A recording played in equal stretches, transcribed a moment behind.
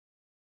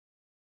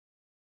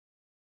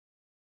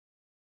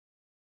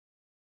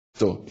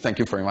So thank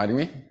you for inviting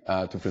me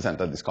to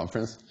present at this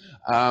conference.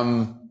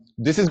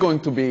 This is going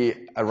to be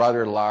a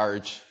rather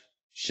large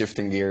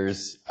shifting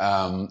gears,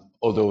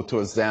 although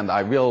towards the end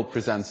I will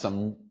present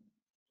some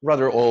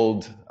rather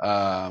old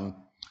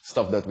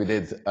stuff that we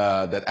did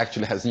that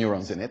actually has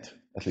neurons in it,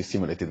 at least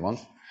simulated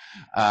ones.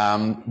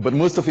 But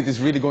most of it is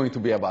really going to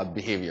be about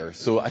behavior.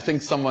 So I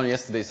think someone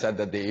yesterday said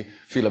that they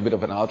feel a bit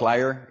of an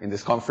outlier in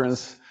this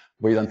conference.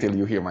 Wait until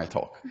you hear my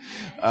talk.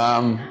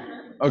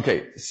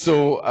 Okay,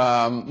 so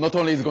not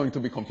only is it going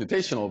to be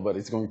computational, but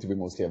it's going to be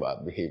mostly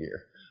about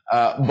behavior.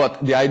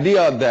 But the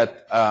idea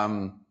that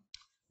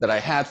that I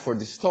had for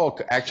this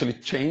talk actually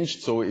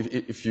changed. So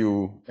if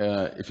you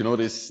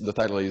notice, the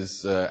title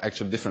is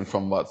actually different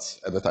from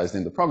what's advertised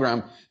in the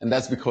program, and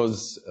that's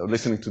because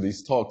listening to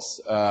these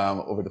talks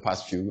over the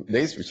past few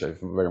days, which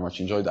I've very much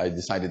enjoyed, I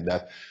decided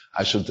that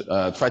I should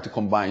try to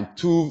combine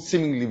two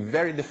seemingly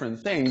very different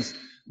things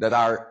that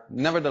are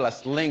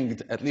nevertheless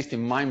linked, at least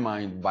in my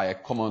mind, by a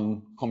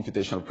common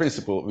computational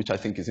principle, which I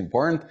think is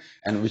important,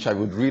 and which I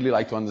would really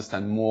like to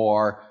understand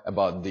more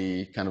about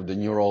the kind of the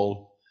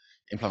neural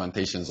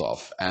implementations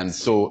of. And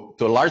so,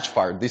 to a large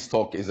part, this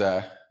talk is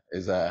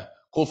a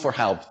call for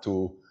help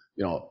to,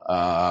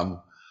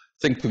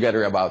 think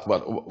together about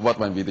what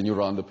might be the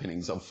neural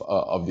underpinnings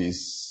of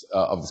this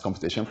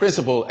computational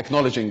principle,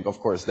 acknowledging, of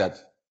course, that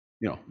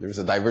there is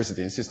a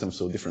diversity in systems,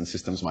 so different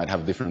systems might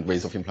have different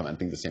ways of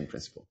implementing the same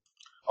principle.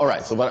 All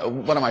right, so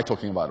what am I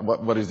talking about?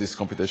 What is this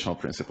computational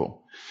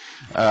principle?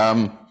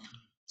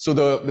 So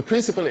the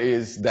principle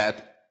is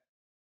that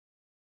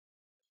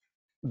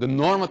the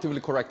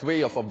normatively correct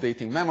way of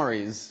updating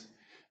memories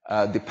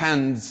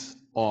depends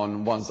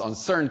on one's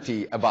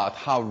uncertainty about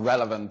how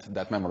relevant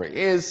that memory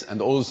is,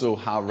 and also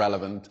how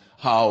relevant,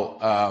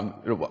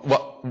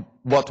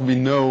 what we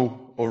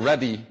know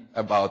already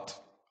about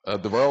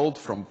the world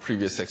from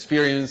previous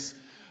experience.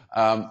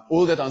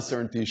 All that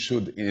uncertainty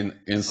should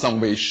in some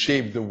way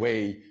shape the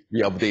way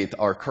we update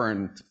our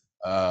current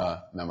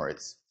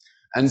memories.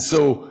 And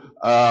so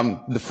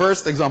the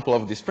first example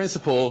of this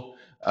principle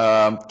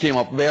came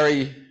up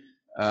very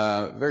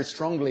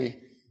strongly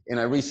in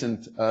a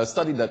recent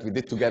study that we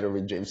did together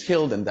with James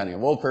Hild and Daniel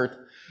Wolpert,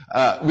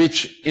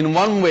 which in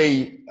one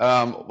way,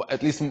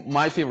 at least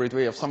my favorite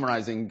way of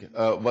summarizing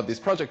what this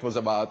project was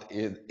about,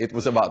 it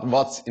was about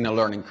what's in a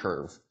learning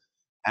curve.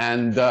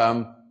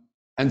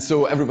 And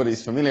so everybody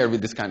is familiar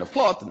with this kind of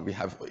plot, and we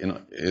have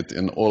it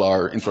in all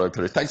our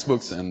introductory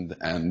textbooks and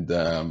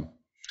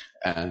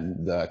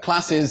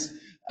classes.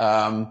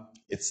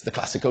 It's the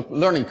classical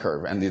learning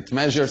curve, and it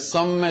measures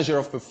some measure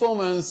of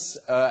performance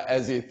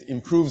as it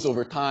improves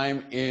over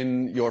time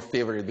in your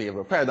favorite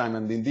behavioral paradigm.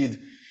 And indeed,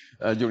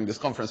 during this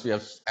conference, we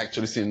have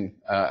actually seen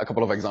a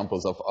couple of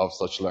examples of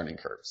such learning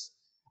curves.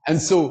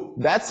 And so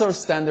that's our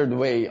standard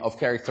way of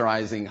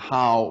characterizing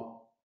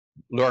how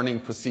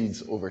learning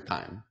proceeds over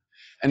time.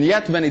 And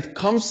yet, when it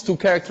comes to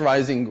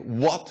characterizing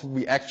what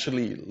we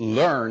actually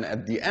learn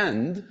at the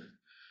end,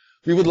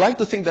 we would like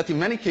to think that in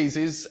many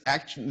cases,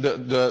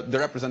 the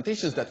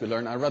representations that we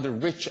learn are rather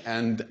rich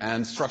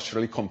and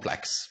structurally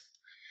complex.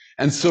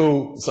 And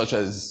so, such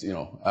as,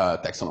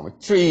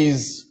 taxonomic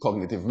trees,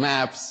 cognitive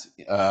maps,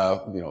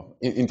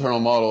 internal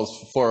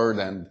models, forward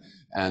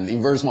and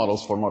inverse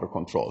models for motor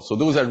control. So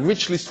those are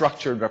richly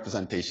structured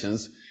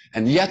representations.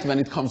 And yet, when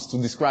it comes to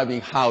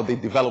describing how they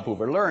develop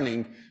over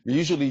learning, we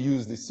usually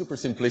use this super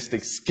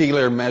simplistic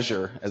scalar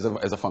measure as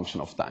a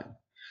function of time.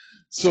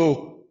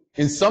 So,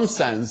 in some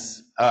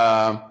sense,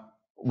 one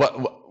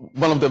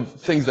of the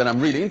things that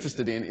I'm really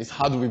interested in is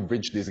how do we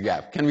bridge this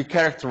gap? Can we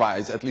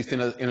characterize, at least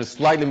in a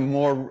slightly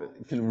more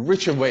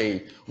richer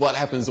way, what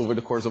happens over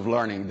the course of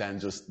learning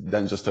than just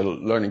a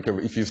learning curve,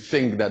 if you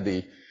think that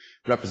the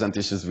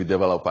representations we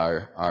develop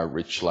are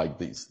rich like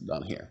these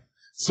down here.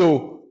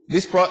 So,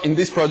 in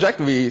this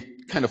project, we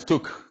kind of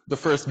took the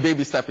first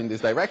baby step in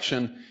this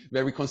direction,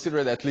 where we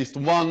considered at least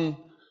one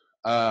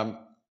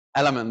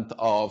element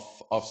of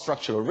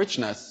structural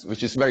richness,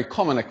 which is very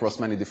common across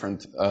many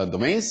different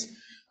domains,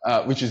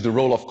 which is the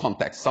role of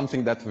context,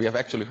 something that we have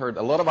actually heard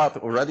a lot about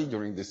already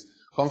during this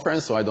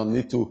conference, so I don't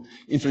need to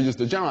introduce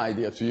the general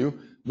idea to you,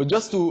 but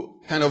just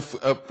to kind of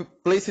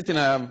place it in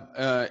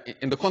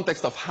the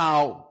context of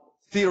how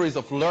theories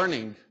of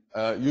learning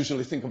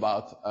usually think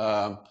about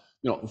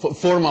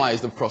formalize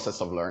the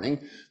process of learning.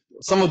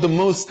 Some of the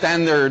most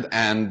standard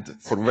and,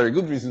 for very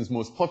good reasons,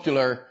 most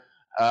popular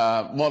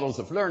models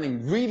of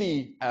learning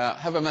really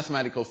have a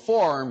mathematical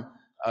form,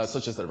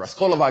 such as the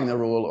Raskola-Wagner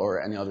rule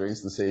or any other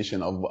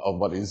instantiation of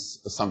what is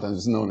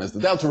sometimes known as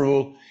the delta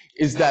rule,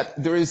 is that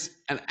there is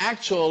an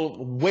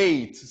actual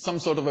weight, some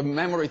sort of a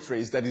memory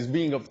trace that is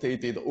being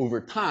updated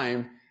over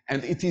time,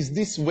 and it is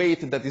this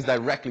weight that is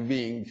directly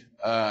being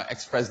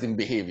expressed in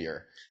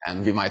behavior.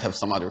 And we might have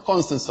some other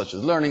constants, such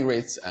as learning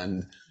rates,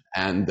 and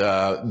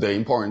the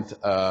important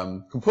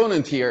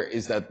component here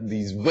is that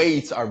these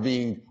weights are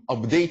being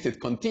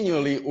updated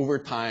continually over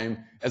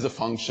time as a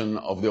function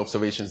of the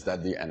observations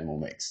that the animal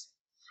makes.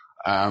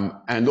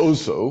 And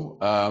also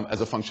as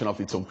a function of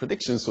its own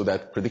predictions, so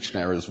that prediction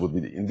errors would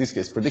be, in this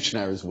case, prediction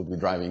errors would be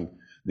driving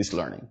this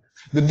learning.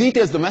 The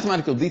details, the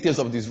mathematical details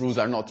of these rules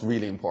are not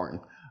really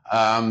important.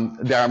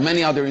 There are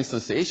many other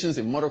instantiations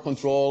in motor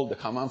control, the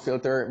Kalman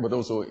filter, but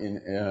also in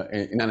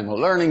animal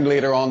learning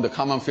later on. The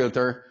Kalman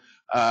filter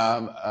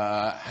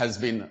has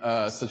been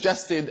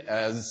suggested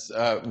as,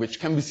 which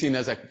can be seen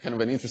as a kind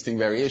of an interesting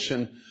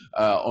variation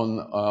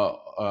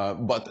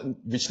but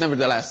which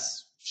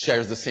nevertheless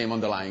shares the same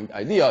underlying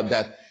idea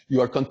that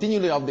you are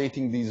continually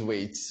updating these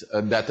weights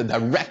that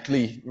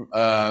directly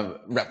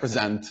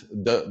represent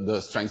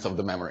the strength of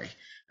the memory.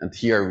 And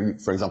here,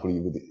 for example,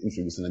 you would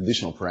introduce an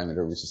additional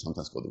parameter, which is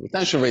sometimes called the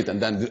retention rate, and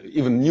then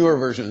even newer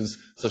versions,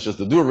 such as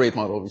the dual rate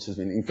model, which has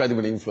been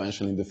incredibly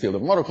influential in the field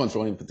of motor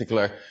control in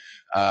particular.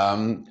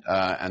 And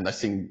I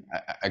think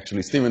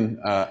actually Stephen,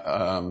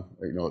 the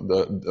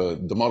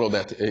model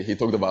that he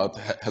talked about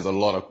has a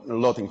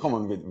lot in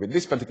common with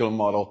this particular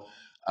model.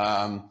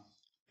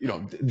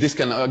 This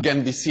can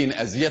again be seen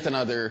as yet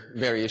another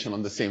variation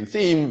on the same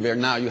theme, where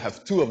now you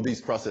have two of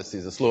these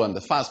processes, a slow and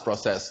a fast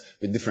process,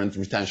 with different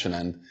retention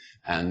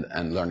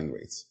and learning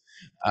rates.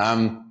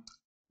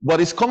 What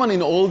is common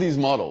in all these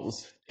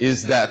models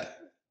is that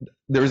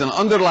there is an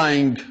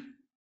underlying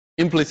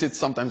implicit,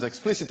 sometimes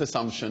explicit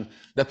assumption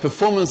that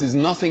performance is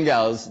nothing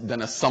else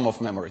than a sum of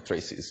memory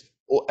traces.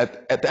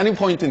 At any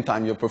point in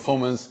time, your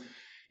performance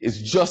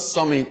is just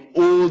summing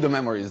all the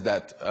memories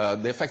that,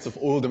 the effects of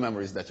all the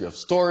memories that you have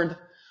stored.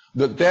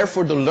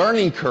 Therefore, the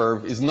learning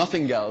curve is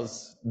nothing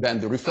else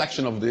than the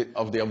reflection of the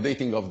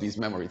updating of these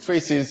memory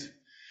traces.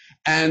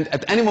 And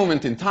at any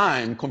moment in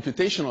time,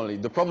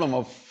 computationally, the problem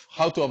of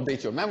how to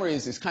update your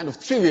memories is kind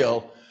of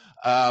trivial.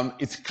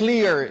 It's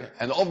clear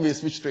and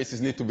obvious which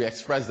traces need to be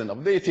expressed and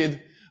updated.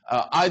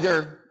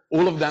 Either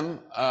all of them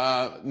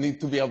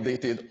need to be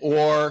updated,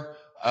 or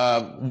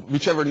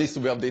whichever needs to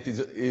be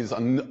updated is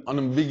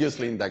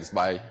unambiguously indexed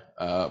by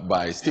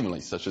stimuli,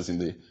 such as in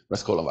the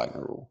Rescola-Wagner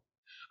rule.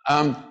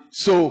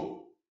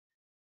 So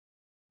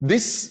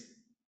this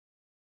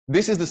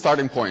is the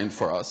starting point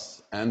for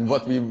us, and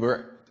what we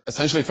were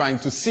essentially trying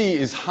to see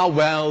is how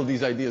well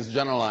these ideas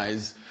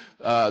generalize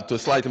to a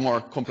slightly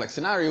more complex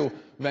scenario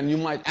when you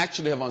might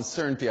actually have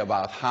uncertainty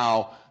about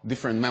how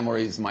different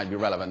memories might be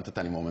relevant at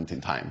any moment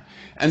in time.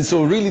 And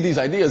so really these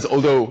ideas,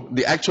 although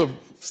the actual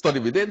study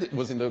we did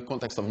was in the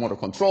context of motor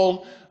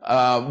control,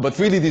 but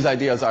really these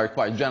ideas are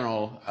quite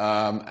general,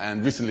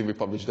 and recently we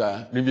published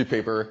a review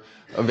paper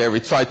where we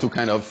tried to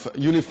kind of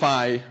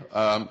unify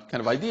kind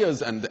of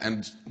ideas and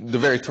the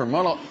very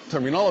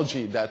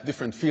terminology that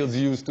different fields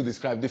use to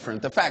describe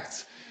different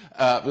effects,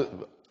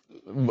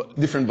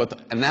 different but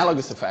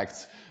analogous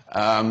effects,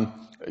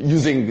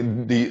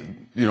 using the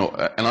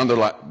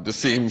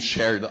same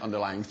shared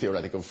underlying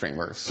theoretical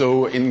framework.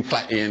 So in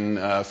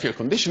field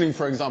conditioning,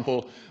 for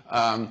example,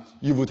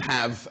 you would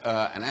have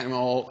an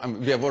animal.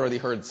 We have already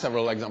heard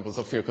several examples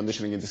of field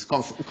conditioning in this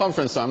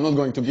conference, so I'm not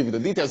going to give you the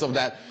details of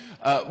that.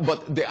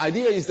 But the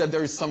idea is that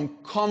there is some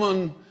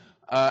common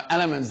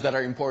elements that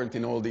are important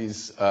in all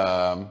these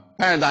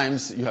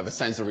paradigms. You have a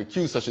sensory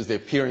cue, such as the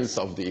appearance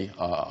of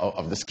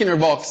the Skinner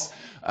box.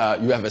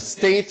 You have a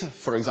state,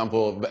 for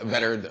example,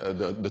 whether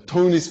the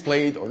tone is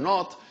played or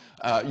not.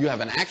 You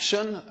have an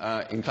action.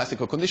 In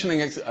classical conditioning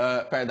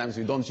paradigms,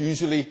 we don't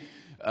usually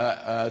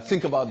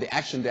think about the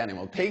action the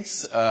animal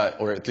takes,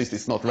 or at least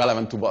it's not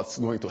relevant to what's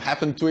going to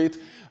happen to it.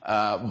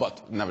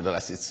 But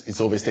nevertheless,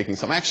 it's always taking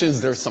some actions.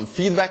 There's some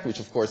feedback, which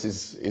of course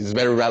is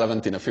very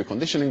relevant in a field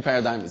conditioning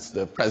paradigm. It's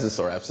the presence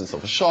or absence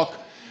of a shock.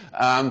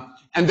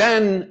 And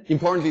then,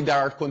 importantly, there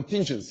are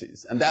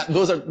contingencies, and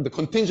the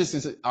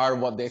contingencies are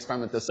what the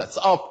experimenter sets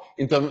up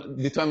in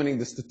determining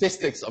the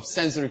statistics of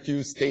sensory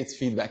cues, states,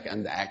 feedback,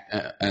 and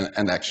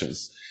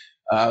actions.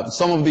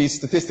 Some of these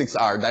statistics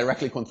are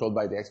directly controlled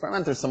by the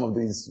experimenter. Some of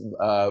these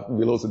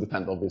will also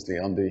depend, obviously,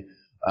 on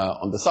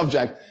the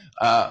subject.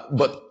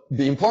 But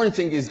the important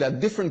thing is that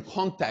different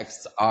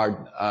contexts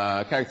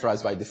are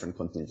characterized by different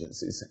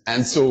contingencies.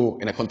 And so,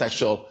 in a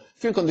contextual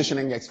field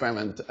conditioning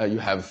experiment, you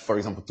have, for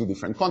example, two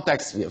different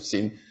contexts. We have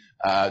seen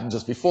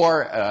just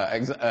before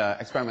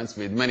experiments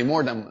with many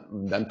more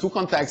than two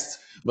contexts,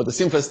 but the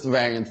simplest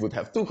variant would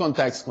have two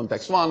contexts,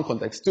 context one,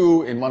 context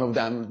two. In one of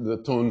them, the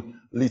tone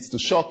leads to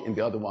shock. In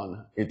the other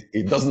one,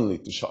 it doesn't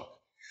lead to shock.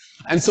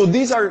 And so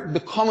these are the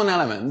common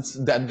elements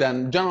that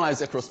then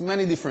generalize across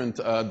many different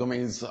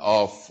domains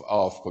of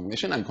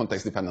cognition and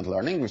context-dependent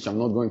learning, which I'm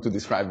not going to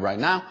describe right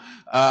now.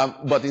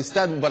 But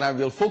instead, what I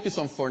will focus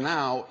on for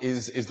now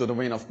is the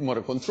domain of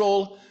motor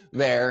control,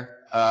 where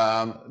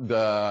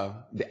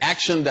the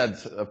action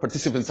that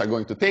participants are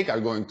going to take are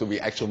going to be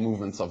actual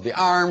movements of the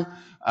arm.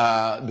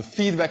 The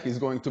feedback is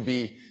going to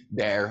be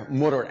their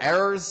motor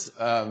errors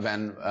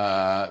when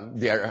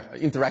they are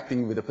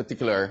interacting with a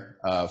particular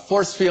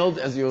force field,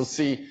 as you'll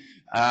see.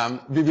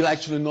 We will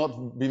actually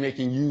not be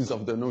making use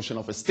of the notion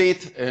of a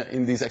state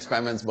in these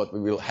experiments, but we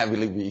will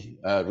heavily be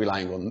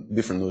relying on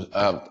different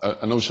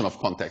a notion of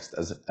context,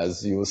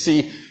 as you will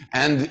see.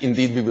 And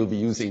indeed, we will be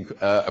using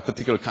a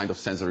particular kind of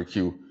sensory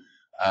cue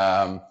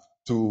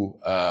to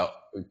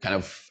kind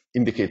of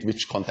indicate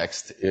which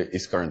context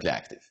is currently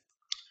active.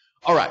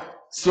 All right.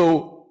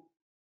 So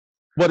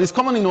What is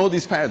common in all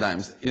these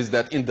paradigms is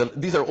that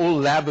these are all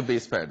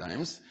lab-based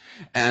paradigms,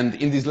 and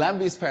in these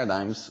lab-based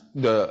paradigms,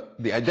 the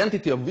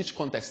identity of which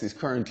context is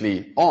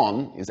currently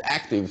on, is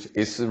active,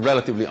 is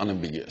relatively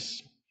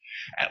unambiguous.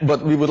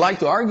 But we would like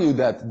to argue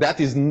that that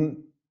is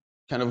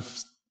kind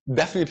of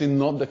definitely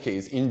not the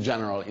case in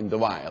general in the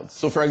wild.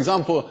 So for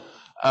example,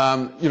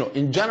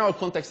 in general,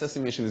 context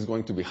estimation is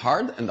going to be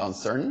hard and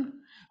uncertain.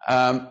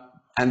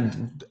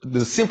 And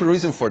the simple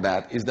reason for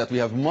that is that we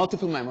have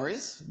multiple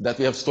memories that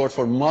we have stored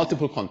for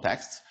multiple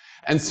contexts.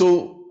 And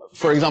so,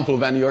 for example,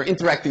 when you're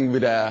interacting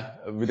with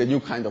a new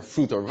kind of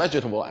fruit or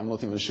vegetable, I'm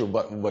not even sure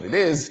what it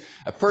is,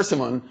 a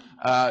persimmon,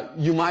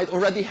 you might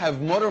already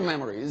have motor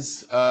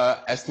memories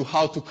as to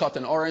how to cut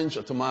an orange,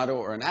 a tomato,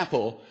 or an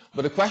apple.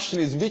 But the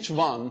question is, which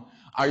one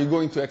are you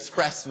going to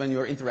express when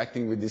you're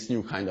interacting with this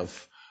new kind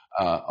of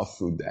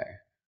food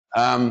there?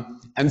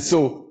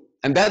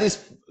 And that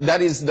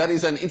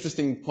is an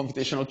interesting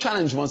computational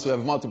challenge once we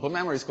have multiple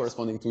memories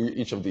corresponding to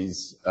each of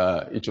these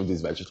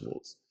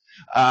vegetables.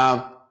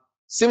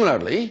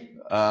 Similarly,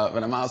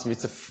 when a mouse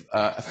meets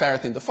a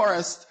ferret in the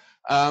forest,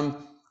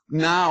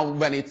 now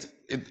when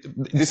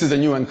this is a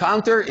new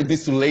encounter, it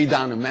needs to lay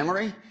down a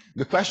memory.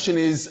 The question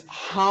is,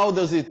 how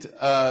does it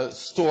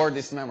store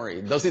this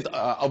memory? Does it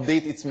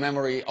update its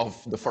memory of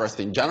the forest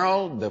in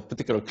general, the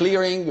particular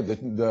clearing,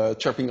 the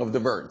chirping of the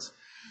birds?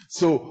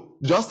 So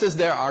just as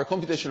there are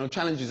computational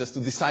challenges as to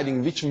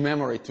deciding which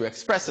memory to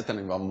express at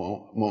any one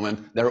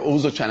moment, there are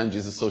also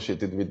challenges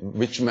associated with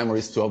which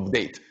memories to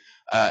update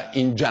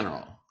in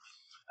general.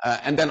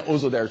 And then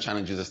also there are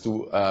challenges as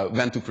to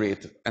when to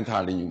create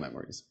entirely new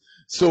memories.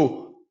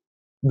 So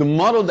the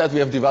model that we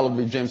have developed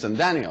with James and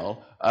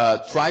Daniel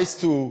tries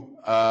to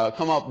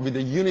come up with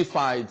a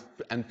unified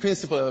and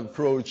principled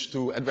approach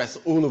to address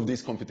all of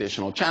these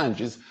computational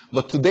challenges.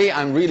 But today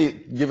I'm really,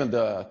 given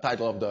the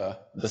title of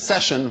the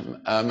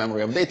session,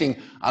 memory updating,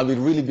 I will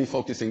really be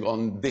focusing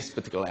on this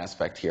particular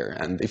aspect here.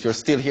 And if you're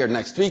still here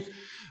next week,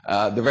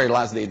 the very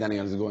last day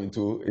Daniel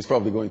is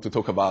probably going to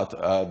talk about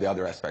the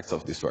other aspects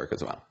of this work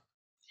as well.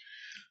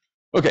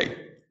 Okay,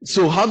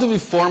 so how do we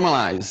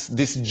formalize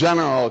this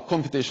general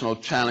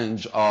computational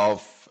challenge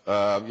of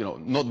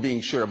not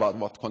being sure about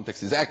what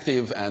context is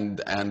active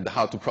and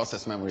how to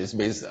process memories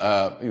based,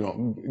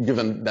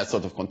 given that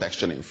sort of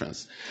contextual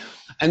inference?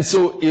 And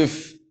so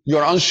if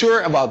you're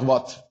unsure about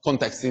what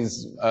context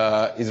is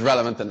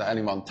relevant at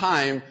any one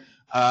time,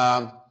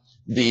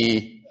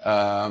 the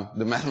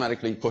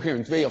mathematically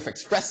coherent way of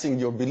expressing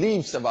your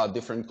beliefs about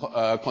different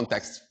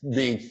contexts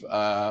being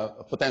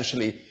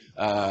potentially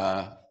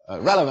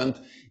relevant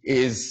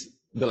is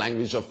the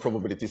language of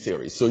probability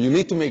theory. So you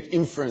need to make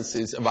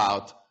inferences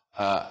about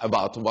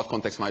what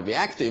context might be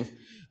active.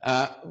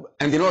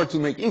 And in order to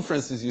make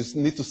inferences,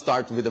 you need to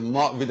start with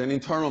an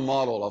internal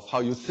model of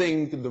how you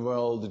think the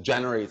world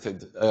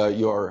generated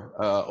your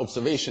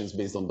observations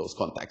based on those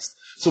contexts.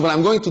 So what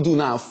I'm going to do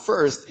now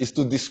first is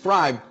to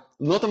describe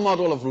not a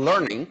model of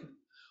learning,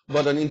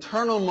 but an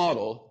internal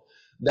model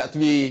that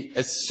we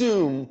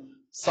assume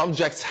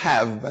subjects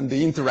have when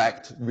they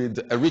interact with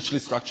a richly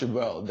structured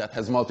world that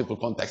has multiple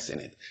contexts in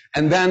it.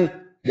 And then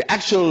the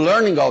actual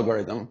learning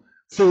algorithm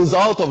flows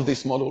out of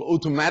this model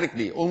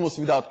automatically, almost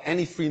without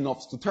any free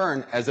knobs to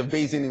turn, as a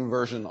Bayesian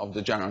inversion of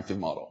the generative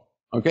model.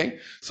 Okay?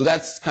 So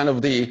that's kind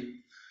of the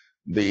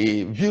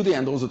beauty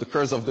and also the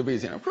curse of the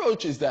Bayesian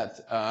approach, is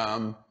that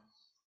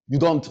you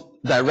don't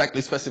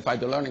directly specify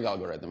the learning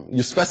algorithm.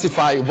 You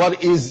specify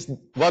what is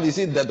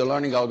it that the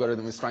learning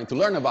algorithm is trying to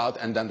learn about,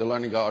 and then the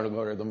learning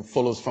algorithm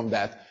follows from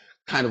that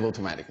kind of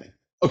automatically.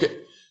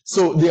 Okay,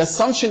 so the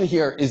assumption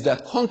here is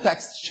that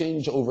contexts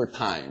change over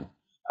time.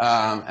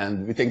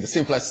 And we take the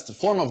simplest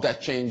form of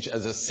that change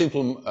as a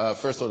simple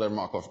first-order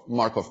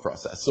Markov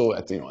process. So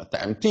at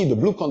time t, the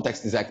blue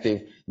context is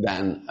active.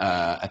 Then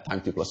at time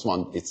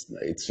t+1,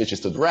 it switches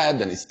to the red,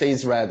 then it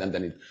stays red, and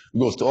then it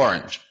goes to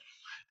orange.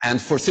 And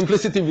for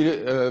simplicity,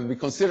 we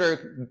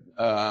consider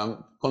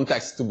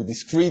contexts to be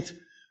discrete.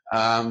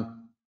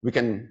 We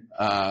can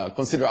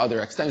consider other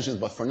extensions,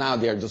 but for now,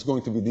 they are just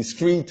going to be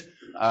discrete,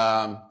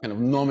 kind of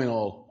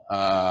nominal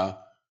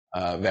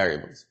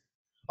variables.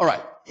 All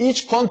right.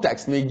 Each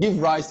context may give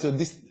rise to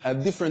a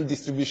different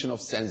distribution of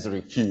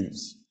sensory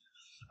cues,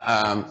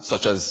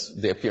 such as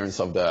the appearance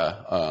of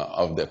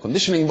the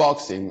conditioning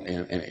box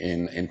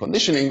in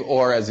conditioning,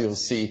 or as you'll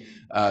see,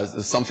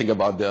 something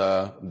about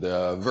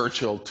the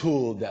virtual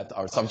tool that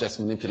our subjects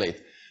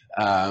manipulate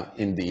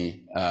in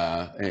the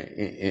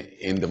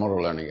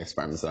motor learning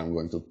experiments that I'm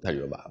going to tell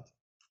you about.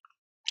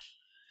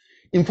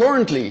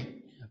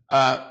 Importantly,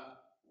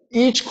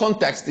 each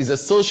context is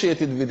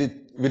associated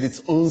with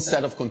its own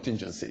set of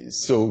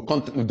contingencies. So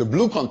the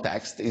blue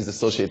context is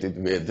associated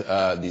with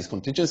these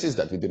contingencies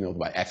that we denote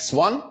by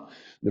x1.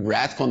 The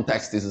red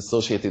context is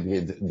associated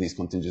with these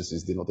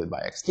contingencies denoted by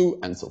x2,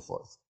 and so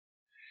forth.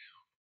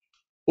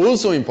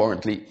 Also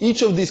importantly,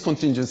 each of these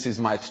contingencies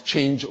might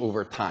change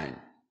over time,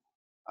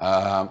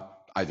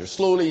 either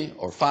slowly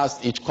or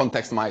fast. Each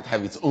context might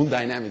have its own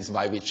dynamics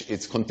by which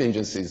its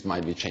contingencies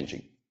might be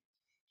changing.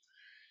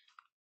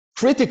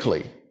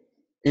 Critically,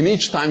 in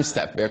each time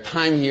step, where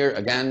time here,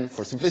 again,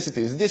 for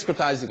simplicity is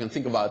discretized, you can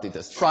think about it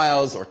as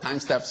trials or time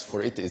steps.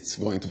 For it, it's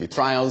going to be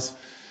trials.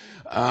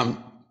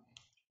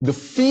 The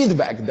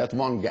feedback that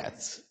one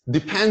gets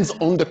depends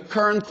on the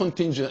current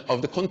contingency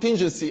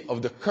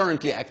of the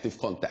currently active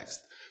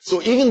context.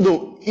 So even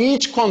though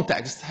each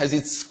context has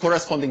its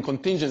corresponding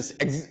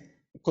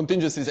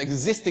contingencies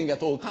existing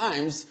at all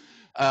times,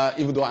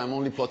 even though I'm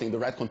only plotting the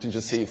red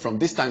contingency from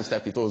this time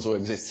step, it also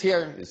exists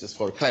here. It's just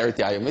for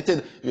clarity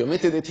we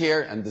omitted it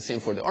here, and the same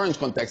for the orange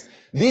context.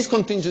 These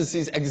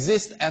contingencies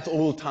exist at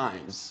all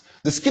times.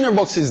 The Skinner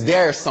box is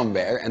there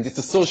somewhere, and it's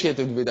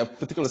associated with a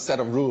particular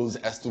set of rules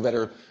as to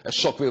whether a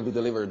shock will be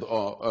delivered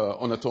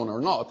on a tone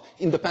or not,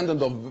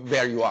 independent of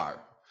where you are.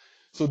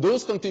 So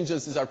those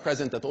contingencies are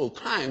present at all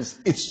times.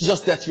 It's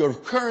just that your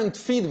current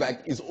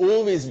feedback is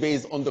always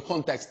based on the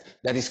context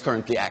that is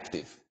currently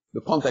active,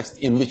 the context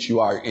in which you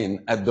are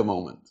in at the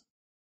moment.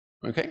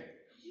 Okay?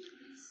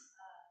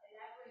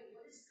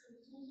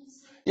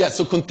 Yeah,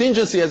 so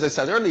contingency, as I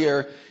said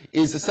earlier,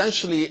 is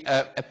essentially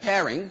a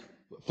pairing,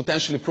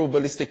 potentially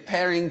probabilistic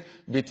pairing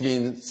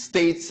between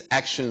states,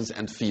 actions,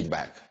 and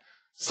feedback.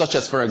 Such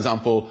as, for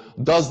example,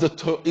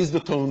 is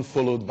the tone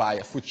followed by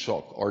a foot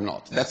shock or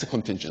not? That's a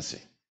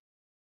contingency.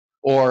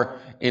 Or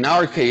in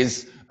our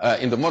case,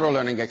 in the motor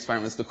learning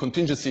experiments, the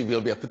contingency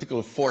will be a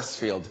particular force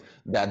field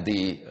that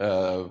the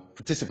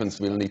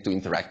participants will need to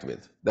interact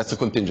with. That's a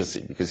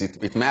contingency because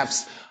it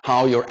maps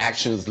how your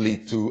actions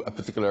lead to a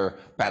particular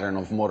pattern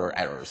of motor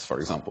errors, for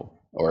example,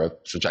 or a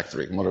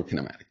trajectory, motor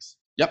kinematics.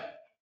 Yep.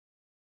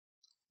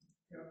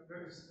 Yeah,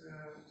 very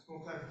small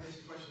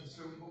clarification question.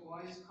 So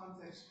why is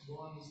context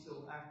 1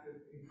 still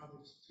active in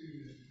context 2?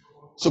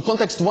 So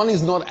context 1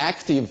 is not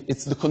active,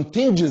 it's the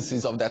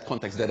contingencies of that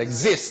context that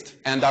exist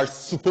and are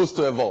supposed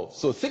to evolve.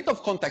 So think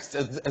of context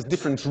as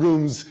different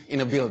rooms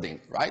in a building,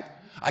 right?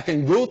 I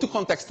can go to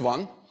context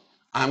 1,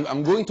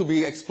 I'm going to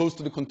be exposed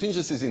to the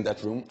contingencies in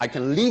that room, I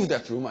can leave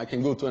that room, I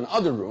can go to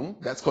another room,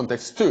 that's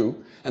context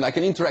 2, and I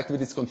can interact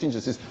with its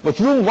contingencies, but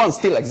room 1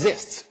 still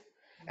exists.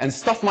 And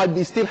stuff might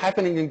be still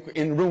happening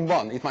in room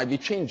 1, it might be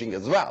changing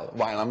as well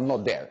while I'm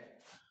not there.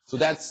 So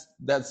that's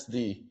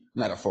the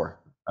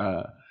metaphor.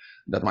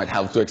 That might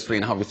help to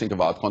explain how we think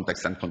about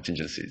context and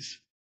contingencies.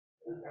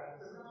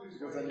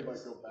 Because then you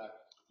might go back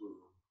to the blue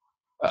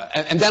room.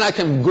 And then I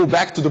can go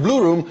back to the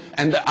blue room,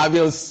 and I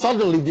will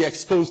suddenly be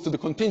exposed to the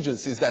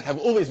contingencies that have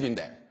always been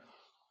there.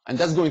 And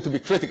that's going to be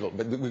critical,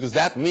 because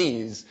that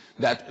means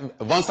that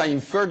once I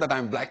infer that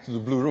I'm back to the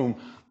blue room,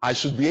 I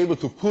should be able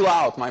to pull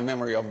out my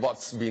memory of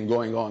what's been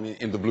going on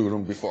in the blue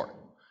room before.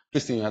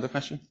 Christine, you had a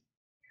question?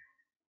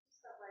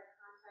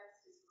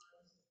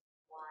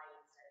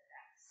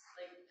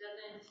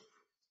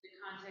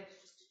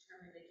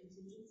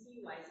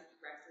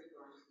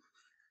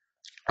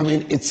 I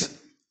mean,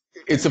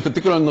 it's a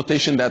particular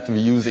notation that we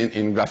use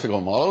in graphical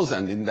models,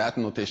 and in that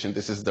notation,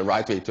 this is the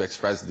right way to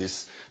express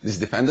this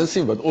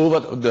dependency. But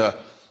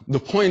the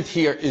point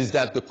here is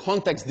that the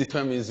context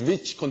determines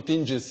which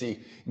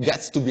contingency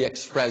gets to be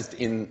expressed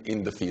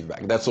in the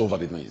feedback. That's all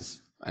what it means.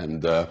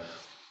 And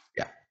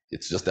yeah,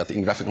 it's just that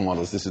in graphical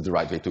models, this is the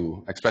right way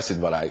to express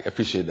it. But I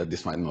appreciate that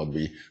this might not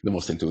be the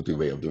most intuitive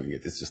way of doing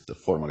it. It's just the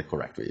formally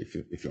correct way,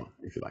 if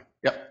you like.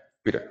 Yeah,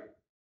 Peter.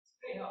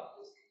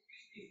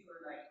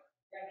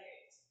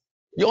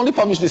 You only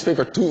published this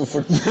paper 2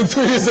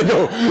 years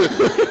ago.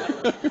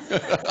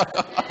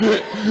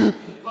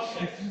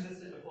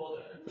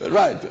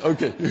 Right,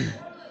 okay.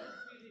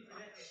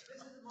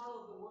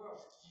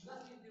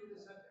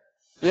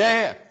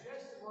 Yeah.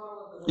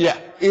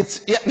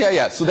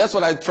 Yeah. So that's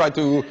what I tried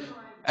to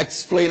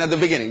explain at the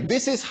beginning.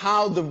 This is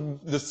how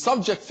the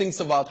subject thinks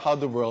about how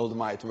the world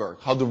might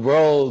work, how the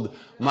world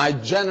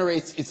might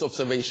generate its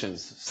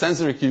observations,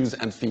 sensory cues,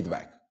 and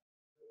feedback.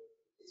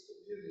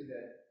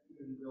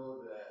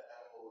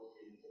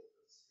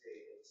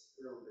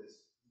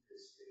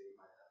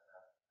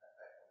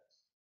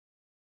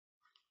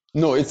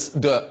 No, it's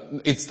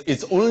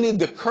only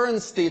the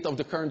current state of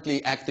the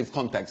currently active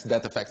context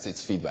that affects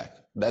its feedback.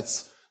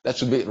 That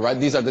should be right.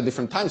 These are the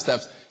different time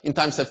steps. In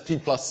time step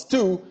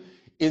t+2,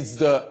 it's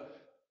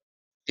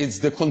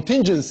the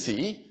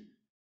contingency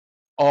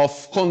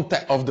of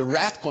the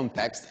rat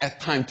context at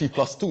time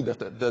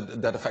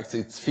t+2 that affects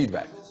its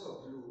feedback.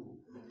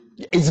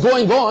 It's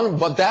going on,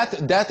 but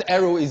that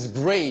arrow is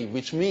gray,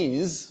 which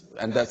means,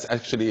 and that's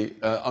actually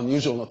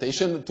unusual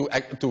notation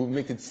to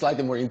make it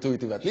slightly more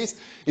intuitive at least,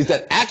 is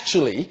that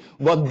actually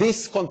what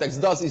this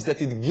context does is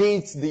that it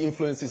gates the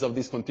influences of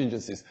these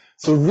contingencies.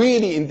 So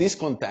really in this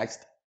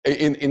context,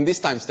 in this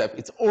time step,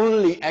 it's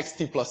only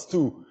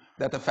xt+2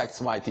 that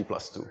affects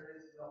yt+2.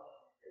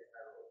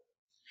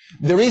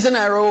 There is an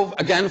arrow,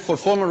 again, for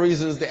formal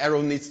reasons, the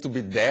arrow needs to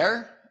be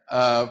there.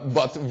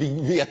 But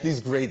we at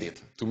least grade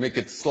it to make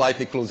it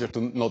slightly closer to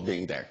not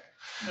being there.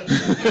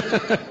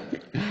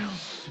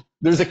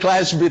 There's a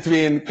clash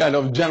between kind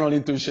of general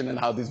intuition and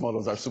how these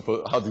models are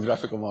how the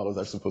graphical models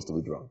are supposed to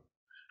be drawn.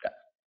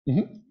 Yeah.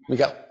 Mm-hmm.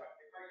 Miguel.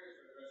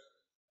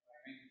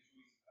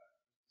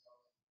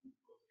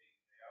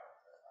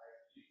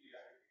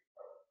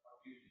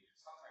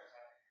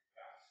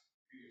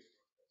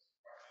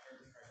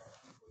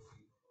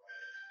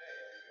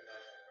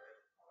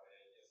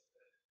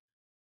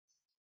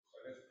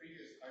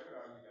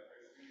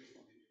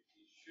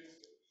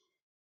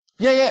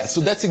 Yeah, so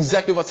that's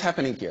exactly what's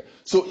happening here.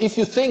 So if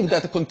you think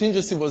that the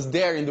contingency was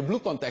there in the blue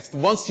context,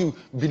 once you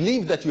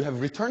believe that you have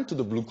returned to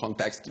the blue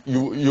context,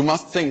 you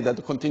must think that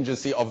the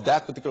contingency of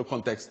that particular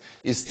context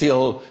is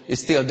still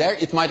there.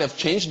 It might have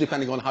changed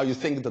depending on how you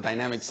think the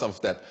dynamics of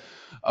that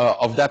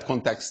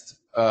context.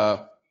 Yeah.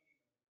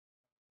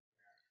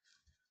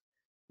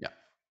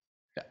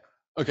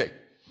 Okay.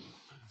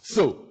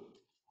 So,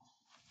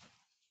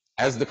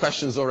 as the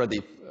questions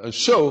already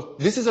show,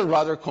 this is a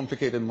rather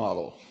complicated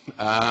model.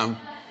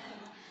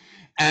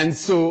 And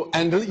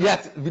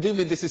yet, believe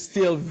me, this is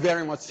still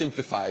very much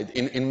simplified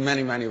in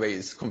many, many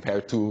ways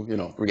compared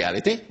to,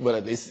 reality, but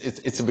at least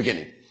it's a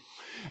beginning.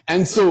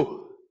 And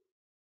so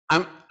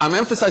I'm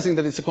emphasizing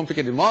that it's a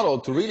complicated model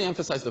to really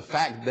emphasize the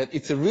fact that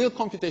it's a real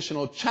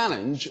computational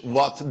challenge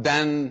what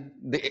then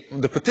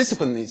the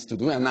participant needs to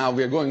do. And now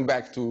we're going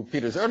back to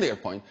Peter's earlier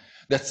point,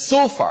 that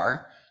so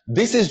far,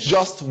 this is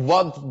just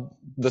what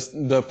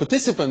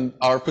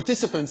our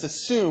participants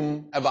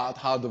assume about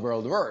how the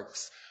world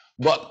works.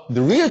 But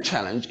the real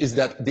challenge is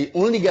that they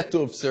only get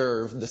to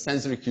observe the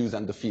sensory cues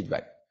and the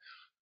feedback.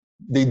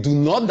 They do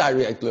not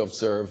directly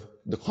observe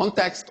the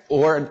context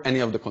or any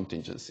of the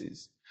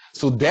contingencies.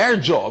 So their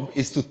job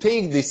is to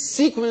take this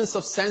sequence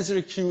of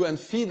sensory cue and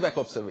feedback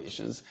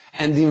observations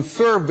and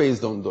infer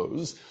based on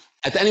those,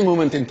 at any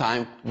moment in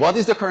time, what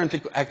is the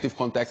currently active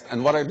context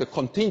and what are the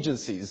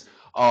contingencies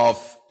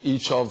of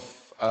each of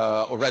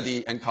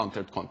already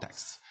encountered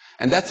contexts.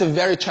 And that's a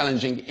very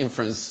challenging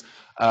inference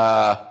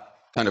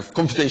kind of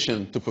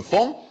computation to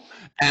perform.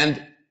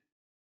 And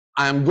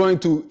I'm going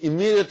to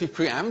immediately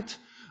preempt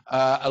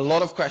a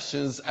lot of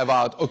questions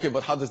about, okay,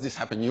 but how does this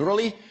happen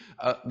neurally?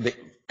 The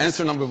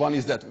answer number one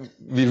is that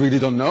we really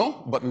don't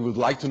know, but we would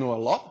like to know a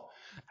lot.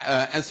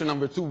 Answer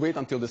number two, wait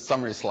until the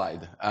summary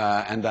slide,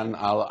 and then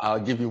I'll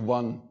give you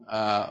one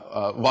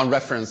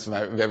reference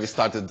where we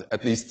started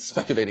at least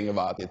speculating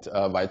about it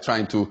by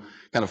trying to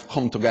kind of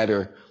come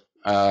together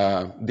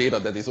data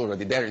that is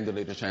already there in the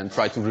literature and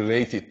try to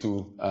relate it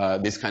to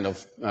this kind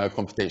of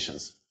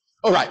computations.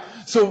 All right,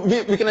 so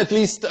we can at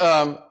least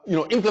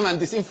implement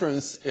this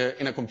inference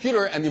in a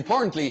computer, and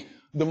importantly,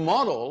 the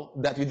model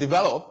that we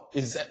develop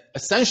is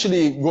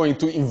essentially going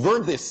to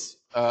invert this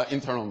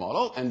internal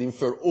model and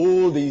infer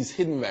all these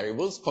hidden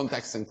variables,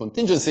 contexts and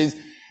contingencies,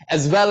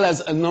 as well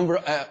as a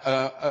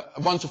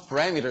bunch of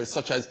parameters,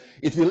 such as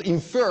it will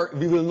infer,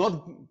 we will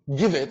not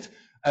give it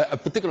a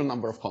particular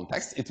number of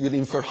contexts. It will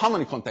infer how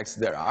many contexts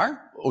there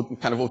are,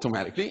 kind of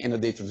automatically in a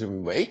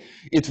data-driven way.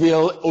 It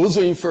will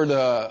also infer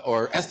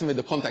or estimate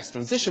the context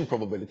transition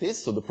probabilities,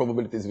 so the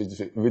probabilities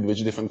with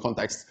which different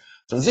contexts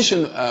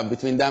transition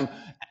between them,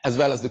 as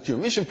well as the Q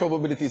emission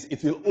probabilities.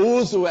 It will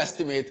also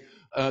estimate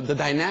the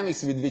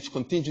dynamics with which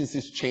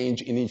contingencies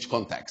change in each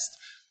context.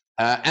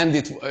 And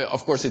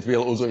of course, it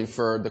will also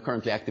infer the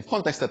currently active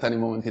context at any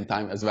moment in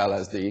time, as well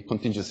as the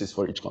contingencies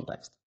for each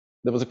context.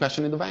 There was a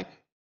question in the back?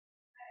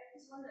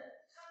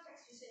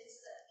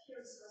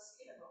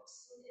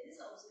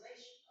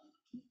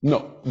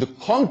 No, the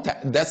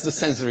context, that's the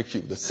sensory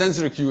cue. The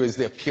sensory cue is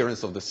the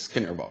appearance of the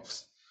Skinner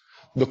box.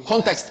 The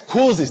context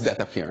causes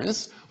that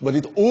appearance, but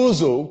it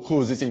also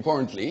causes,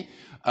 importantly,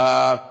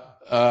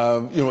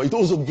 it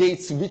also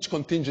gates which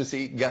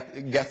contingency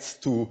gets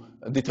to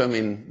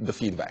determine the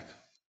feedback.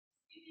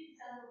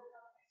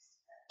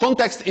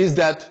 Context is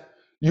that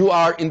you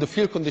are in the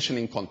field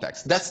conditioning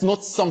context. That's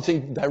not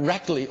something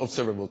directly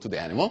observable to the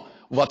animal.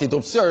 What it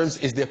observes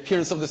is the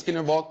appearance of the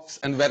Skinner box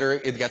and whether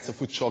it gets a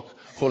foot shock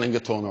following a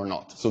tone or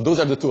not. So those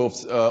are the two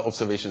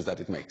observations that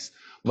it makes.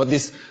 But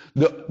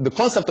the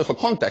concept of a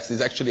context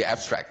is actually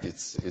abstract.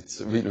 It's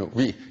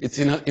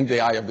in the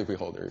eye of the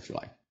beholder, if you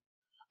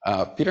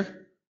like.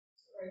 Peter?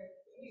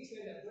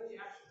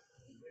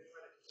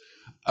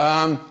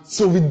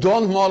 So we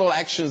don't model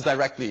actions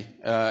directly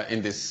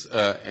in this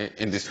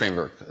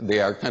framework. They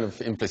are kind of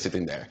implicit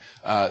in there,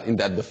 in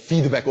that the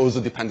feedback also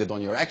depended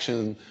on your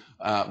action,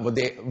 but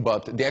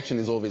the action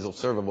is always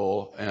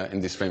observable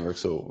in this framework,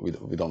 so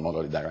we don't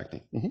model it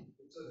directly. Mm-hmm.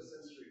 So the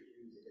sensory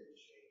cues are going to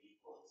change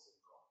points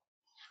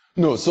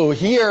of No, so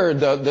here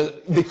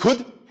they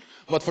could,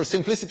 but for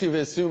simplicity we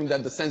assume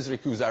that the sensory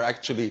cues are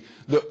actually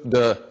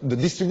the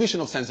distribution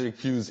of sensory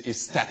cues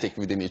is static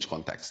within each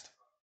context.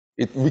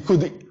 We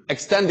could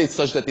extend it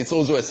such that it's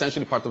also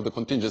essentially part of the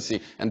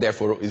contingency and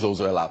therefore is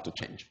also allowed to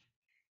change.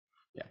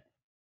 Yeah.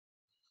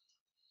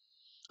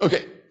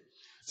 Okay.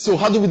 So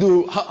how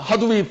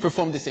do we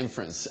perform this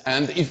inference?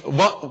 And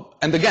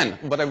again,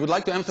 what I would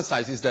like to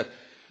emphasize is that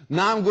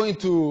now I'm going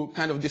to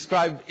kind of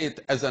describe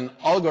it as an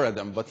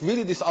algorithm, but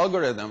really this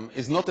algorithm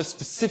is not a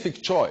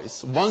specific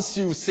choice. Once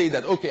you say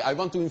that, okay, I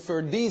want to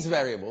infer these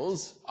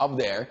variables up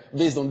there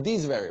based on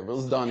these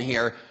variables down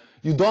here,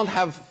 you don't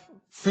have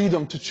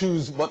freedom to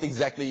choose what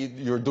exactly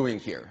you're doing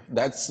here.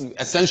 That's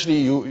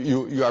essentially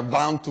you are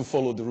bound to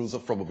follow the rules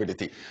of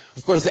probability.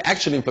 Of course, the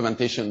actual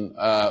implementation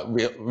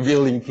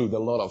will include a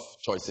lot of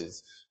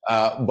choices,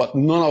 but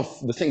none of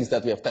the things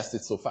that we have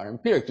tested so far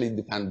empirically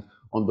depend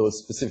on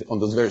those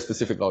very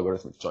specific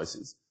algorithmic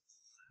choices.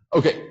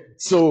 Okay,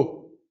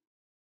 so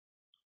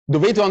the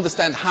way to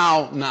understand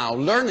how now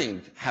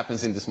learning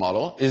happens in this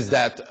model is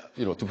that,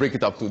 to break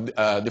it up to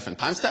different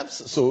time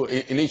steps. So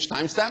in each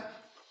time step,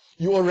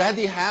 you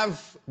already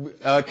have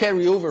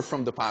carryover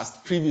from the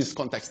past previous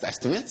context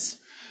estimates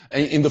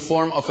in the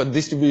form of a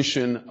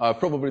distribution,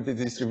 probability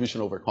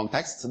distribution over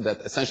contexts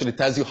that essentially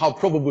tells you how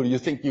probable you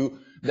think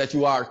that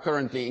you are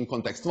currently in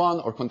context 1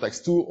 or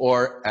context 2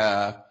 or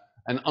a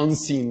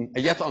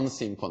yet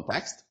unseen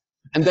context.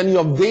 And then you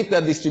update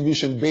that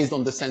distribution based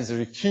on the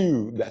sensory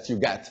cue that you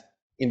get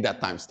in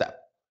that time step.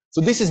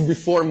 So this is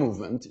before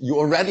movement. You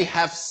already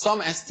have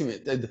some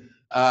estimated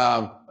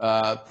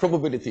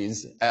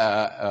probabilities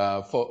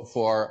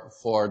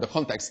for the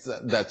context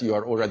that you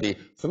are already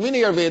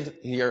familiar with,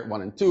 here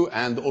 1 and 2,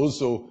 and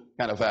also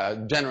kind of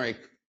a generic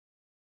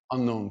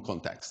unknown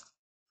context.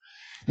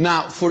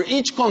 Now, for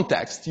each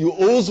context, you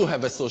also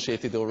have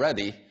associated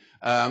already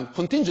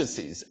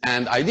contingencies,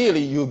 and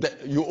ideally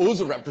you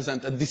also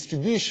represent a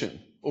distribution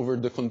over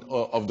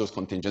of those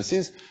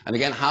contingencies. And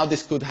again, how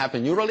this could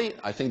happen neurally,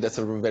 I think that's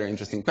a very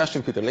interesting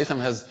question. Peter Latham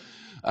has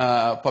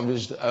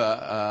published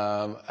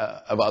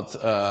about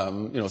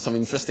some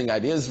interesting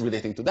ideas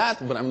relating to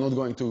that, but I'm not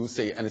going to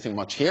say anything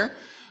much here.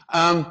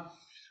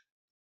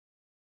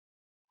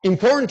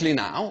 Importantly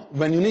now,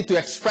 when you need to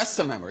express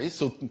a memory,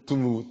 so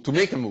to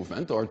make a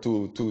movement or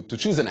to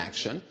choose an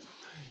action,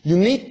 you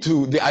need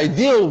the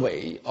ideal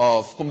way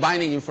of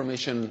combining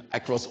information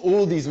across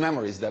all these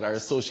memories that are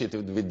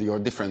associated with your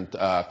different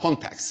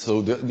contexts.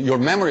 So your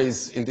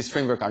memories in this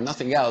framework are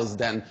nothing else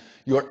than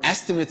your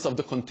estimates of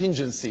the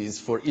contingencies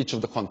for each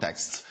of the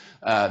contexts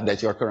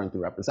that you're currently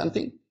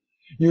representing.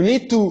 You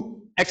need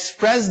to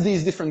express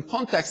these different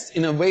contexts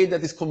in a way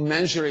that is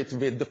commensurate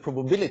with the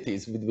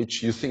probabilities with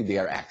which you think they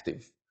are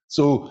active.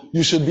 So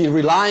you should be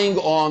relying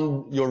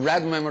on your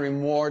red memory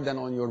more than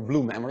on your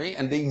blue memory,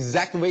 and the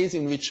exact ways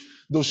in which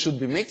those should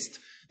be mixed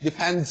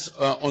depends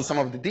on some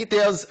of the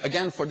details.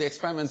 Again, for the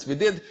experiments we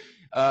did,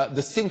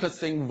 the simplest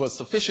thing was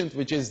sufficient,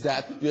 which is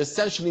that you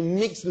essentially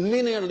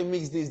linearly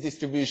mix these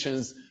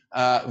distributions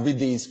with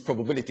these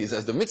probabilities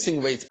as the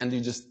mixing weights, and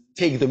you just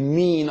take the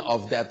mean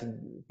of that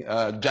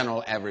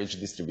general average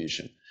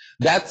distribution.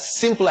 That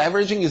simple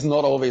averaging is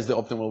not always the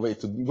optimal way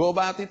to go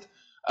about it.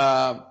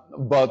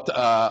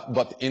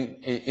 But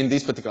in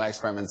these particular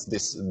experiments,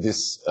 this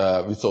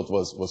we thought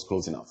was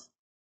close enough.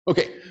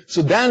 Okay,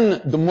 so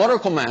then the motor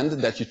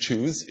command that you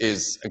choose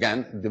is,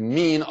 again, the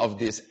mean of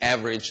this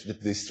average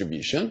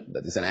distribution,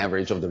 that is an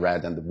average of the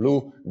red and the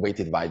blue,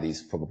 weighted by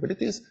these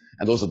probabilities,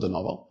 and also the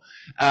novel.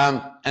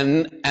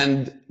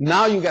 And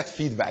now you get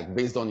feedback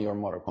based on your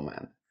motor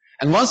command.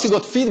 And once you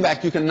got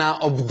feedback, you can now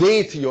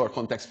update your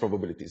context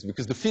probabilities,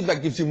 because the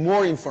feedback gives you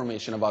more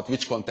information about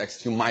which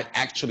context you might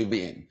actually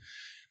be in.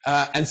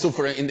 And so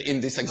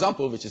in this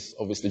example, which is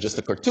obviously just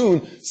a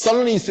cartoon,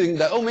 suddenly you think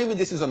that, oh, maybe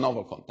this is a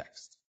novel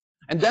context.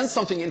 And then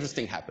something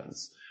interesting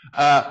happens.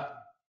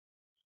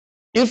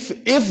 If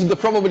the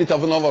probability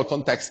of a novel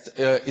context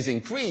is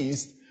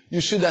increased, you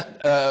should,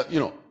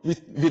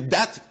 with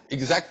that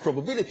exact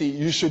probability,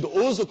 you should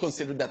also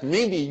consider that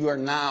maybe you are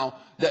now,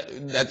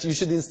 that you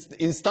should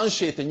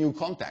instantiate a new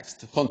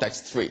context,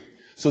 context 3.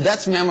 So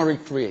that's memory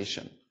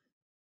creation.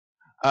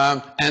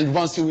 And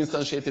once you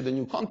instantiated a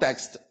new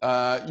context,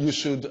 you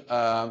should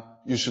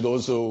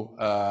also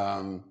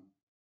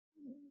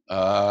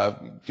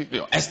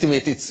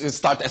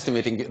start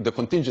estimating the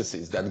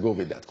contingencies that go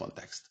with that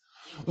context.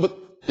 But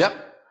yeah.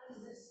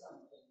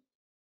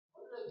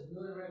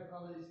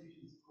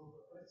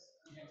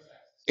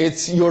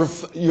 It's your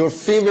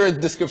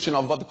favorite description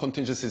of what the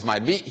contingencies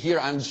might be. Here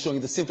I'm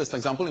showing the simplest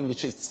example in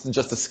which it's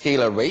just a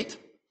scalar weight,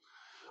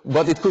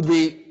 but it could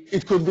be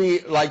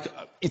like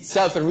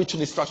itself a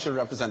richly structured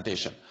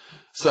representation.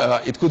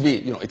 So it could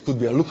be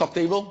a lookup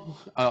table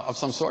of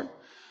some sort,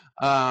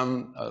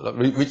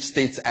 which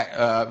states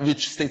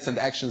and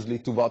actions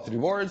lead to what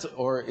rewards,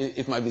 or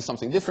it might be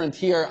something different.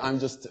 Here I'm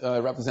just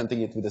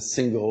representing it with a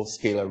single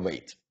scalar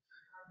weight.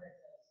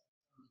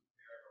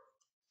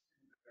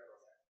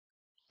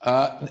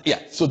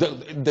 Yeah, so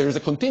there is a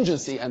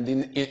contingency, and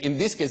in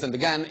this case, and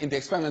again, in the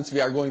experiments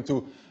we are going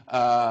to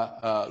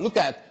look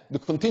at, the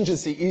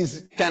contingency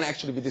can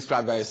actually be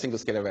described by a single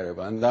scalar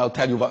variable, and I'll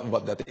tell you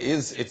what that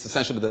is. It's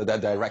essentially the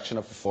direction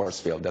of the force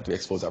field that we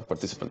expose our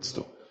participants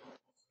to.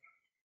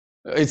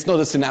 It's not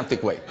a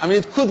synaptic way. I mean,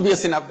 it could be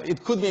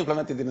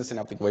implemented in a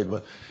synaptic way,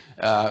 but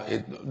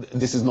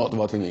this is not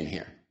what we mean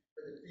here.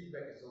 But the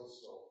feedback is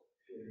also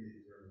clearly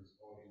determined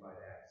only by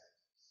the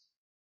x-axis.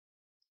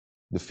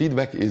 The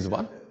feedback is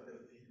what? The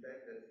feedback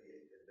that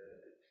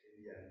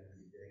in the end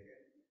will be taken,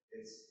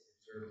 it's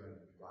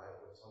determined by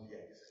what's on the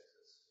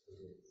x-axis.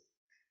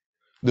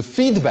 The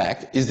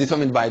feedback is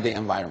determined by the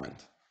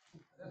environment.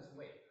 That's a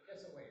weight.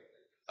 That's a weight.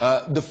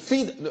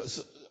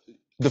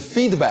 The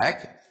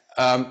feedback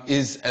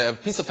is a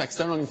piece of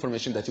external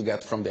information that you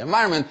get from the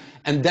environment,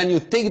 and then you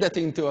take that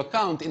into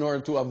account in order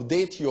to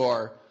update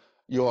your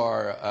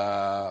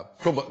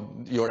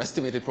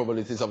estimated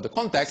probabilities of the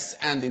context,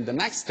 and in the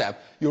next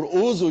step, you're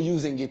also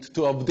using it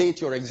to update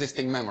your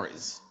existing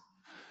memories.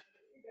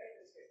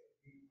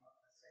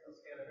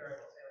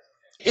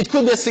 It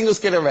could be a single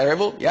scalar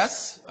variable,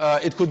 yes.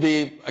 It could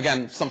be,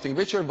 again, something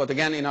richer, but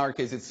again, in our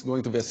case, it's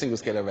going to be a single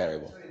scalar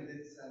variable. So in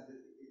this sense,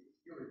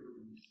 here it would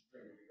be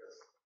strange because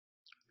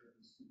you have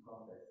these two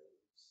contexts,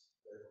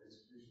 the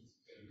distributions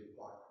can be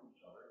applied to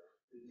each other.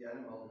 With the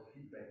animal, the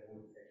feedback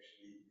would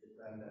actually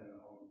depend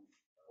on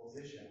a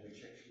position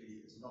which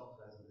actually is not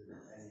present in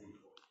any.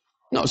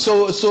 No,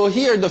 so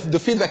here the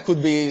feedback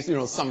could be,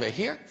 somewhere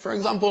here, for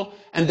example,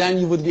 and then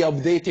you would be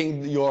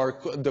updating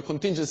the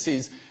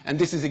contingencies, and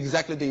this is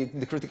exactly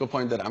the critical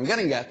point that I'm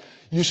getting at.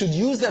 You should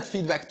use that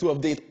feedback to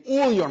update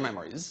all your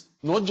memories,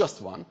 not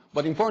just one,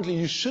 but importantly,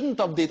 you shouldn't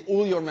update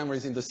all your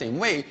memories in the same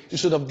way. You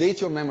should update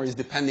your memories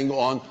depending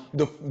on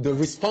the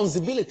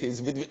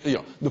responsibilities,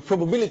 the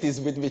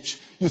probabilities with which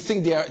you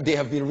think they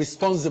have been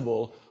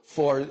responsible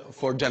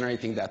for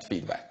generating that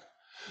feedback.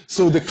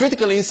 So the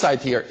critical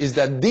insight here is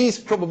that these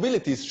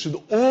probabilities should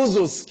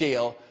also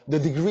scale the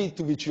degree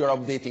to which you are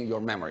updating your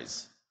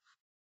memories.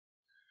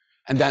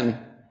 And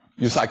then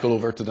you cycle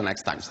over to the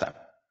next time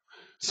step.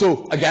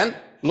 So again,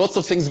 lots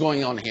of things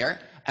going on here.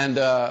 And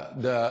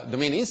the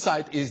main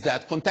insight is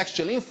that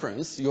contextual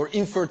inference, your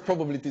inferred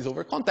probabilities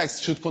over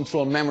context, should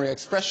control memory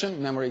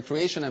expression, memory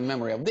creation, and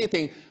memory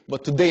updating.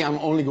 But today I'm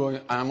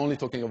only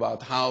talking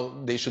about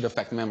how they should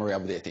affect memory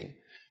updating.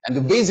 And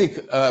the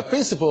basic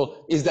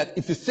principle is that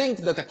if you think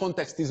that a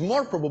context is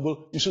more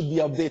probable, you should be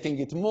updating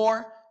it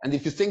more. And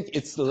if you think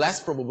it's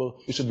less probable,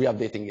 you should be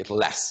updating it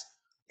less.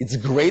 It's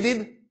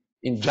graded.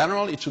 In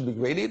general, it should be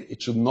graded.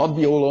 It should not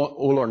be all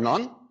or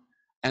none.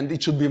 And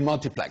it should be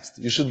multiplexed.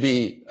 You should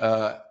be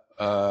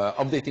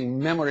updating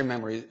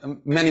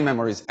many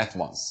memories at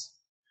once.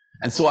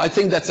 And so I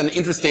think that's an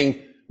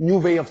interesting new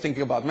way of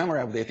thinking about memory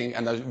updating,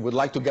 and I would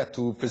like to get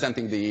to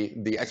presenting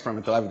the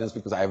experimental evidence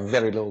because I have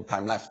very little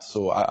time left,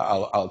 so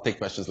I'll take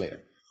questions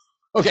later.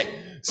 Okay,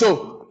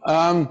 so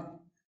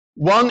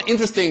one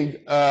interesting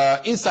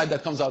insight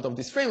that comes out of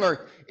this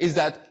framework is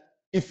that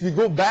if we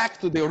go back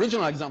to the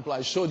original example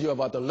I showed you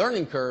about the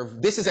learning curve,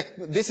 this is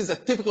a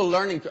typical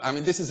learning,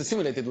 this is a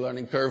simulated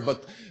learning curve,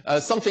 but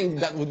something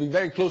that would be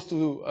very close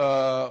to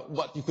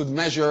what you could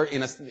measure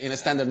in a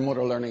standard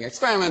motor learning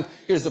experiment.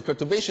 Here's the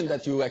perturbation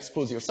that you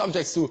expose your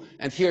subjects to,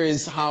 and here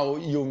is how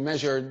you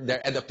measure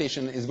their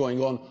adaptation is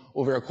going on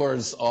over a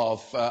course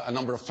of a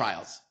number of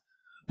trials.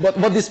 But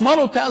what this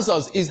model tells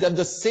us is that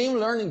the same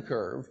learning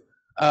curve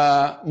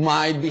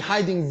might be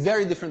hiding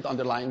very different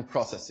underlying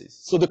processes.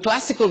 So the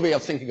classical way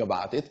of thinking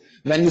about it,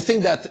 when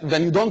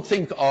you don't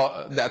think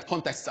that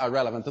contexts are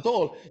relevant at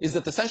all, is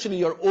that essentially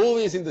you're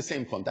always in the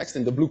same context,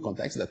 in the blue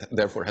context, that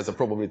therefore has a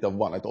probability of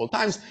 1 at all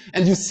times,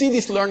 and you see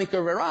this learning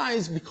curve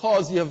arise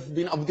because you have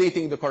been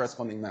updating the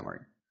corresponding memory.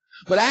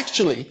 But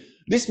actually,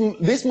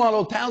 this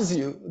model tells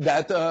you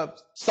that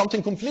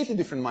something completely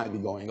different might be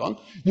going on.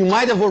 You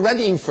might have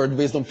already inferred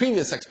based on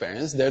previous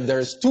experience that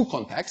there's two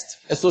contexts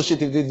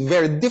associated with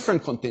very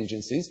different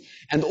contingencies,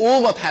 and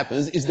all what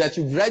happens is that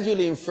you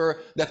gradually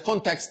infer that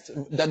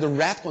the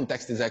red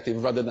context is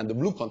active rather than the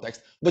blue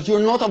context, but you're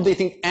not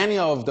updating any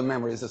of the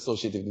memories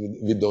associated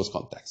with those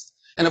contexts.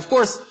 And of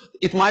course,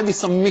 it might be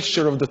some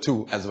mixture of the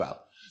two as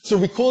well. So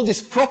we call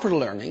this proper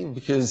learning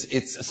because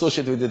it's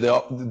associated with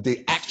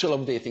the actual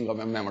updating of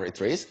a memory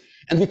trace.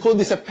 And we call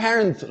this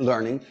apparent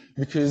learning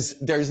because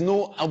there is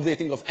no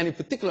updating of any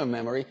particular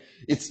memory.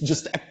 It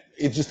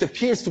just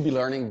appears to be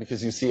learning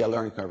because you see a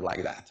learning curve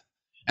like that.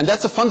 And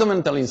that's a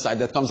fundamental insight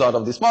that comes out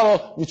of this model,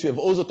 which we have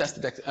also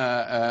tested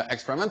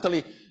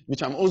experimentally,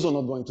 which I'm also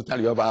not going to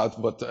tell you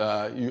about, but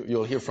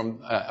you'll hear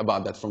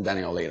about that from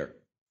Daniel later.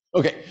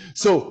 Okay,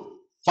 so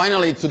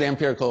finally, to the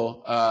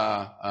empirical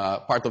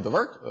part of the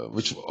work,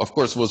 which of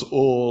course was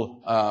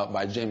all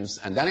by James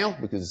and Daniel,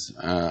 because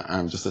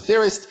I'm just a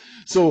theorist.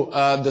 So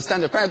the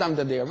standard paradigm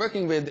that they are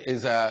working with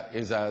is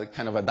a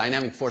kind of a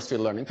dynamic force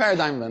field learning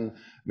paradigm,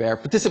 where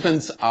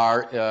participants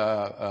are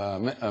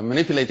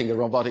manipulating a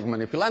robotic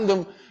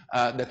manipulandum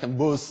that can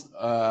both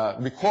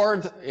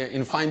record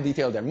in fine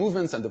detail their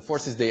movements and the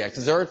forces they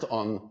exert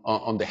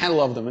on the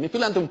handle of the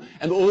manipulandum,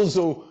 and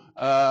also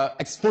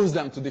expose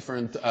them to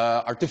different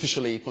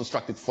artificially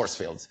constructed force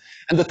fields.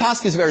 And the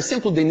task is very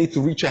simple. They need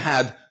to reach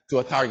ahead to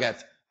a target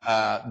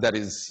that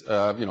is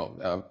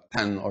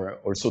 10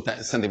 or so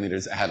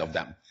centimeters ahead of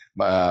them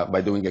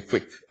by doing a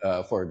quick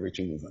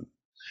forward-reaching movement.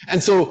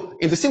 And so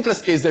in the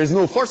simplest case, there is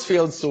no force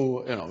field,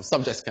 so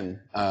subjects can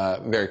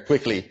very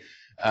quickly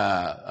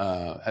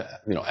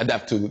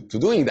adapt to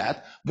doing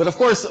that. But of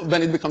course,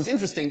 when it becomes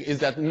interesting is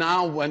that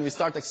now when we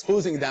start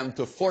exposing them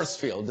to a force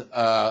field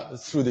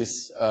through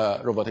this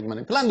robotic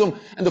manipulandum,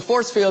 and the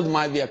force field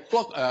might be a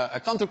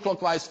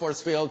counterclockwise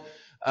force field,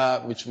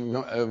 which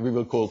we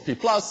will call P+,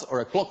 or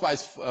a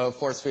clockwise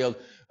force field,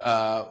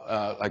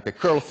 like a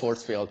curl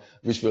force field,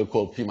 which we'll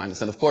call P-.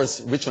 And of course,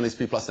 which one is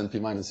P+ and P-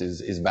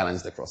 is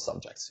balanced across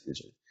subjects,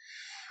 usually.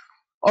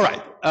 All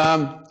right.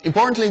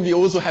 Importantly, we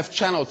also have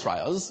channel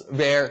trials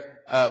where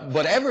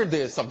whatever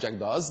the subject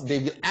does, they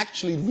will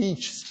actually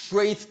reach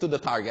straight to the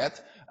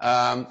target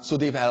So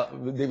they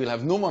will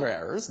have no motor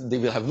errors. They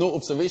will have no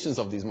observations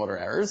of these motor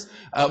errors.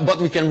 But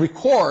we can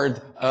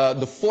record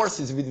the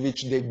forces with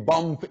which they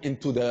bump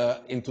into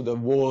the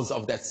walls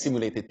of that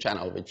simulated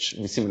channel, which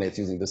we simulate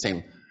using the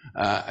same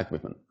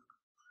equipment.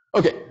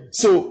 Okay,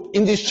 so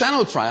in these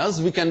channel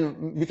trials, we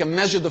can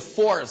measure the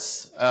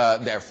force,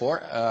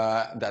 therefore,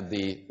 that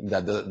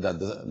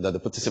the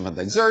participant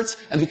exerts,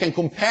 and we can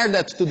compare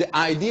that to the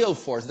ideal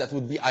force that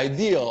would be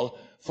ideal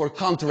for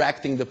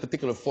counteracting the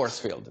particular force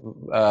field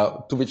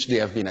to which they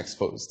have been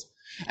exposed.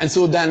 And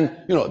so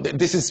then,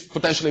 this is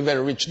potentially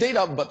very rich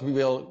data, but we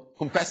will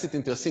compress it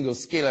into a single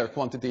scalar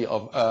quantity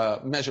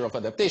of measure of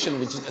adaptation,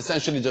 which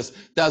essentially just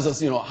tells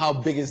us, how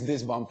big is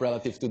this bump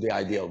relative to the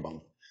ideal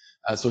bump.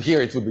 So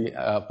here it would be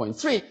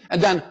 0.3,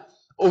 and then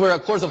over a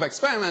course of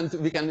experiment,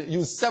 we can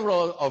use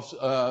several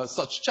of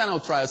such channel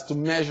trials to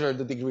measure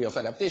the degree of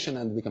adaptation,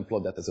 and we can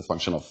plot that as a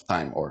function of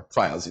time, or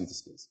trials in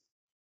this case.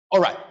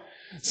 All right.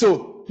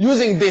 So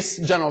using this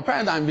general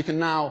paradigm, we can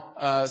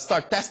now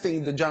start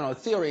testing the general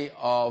theory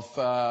of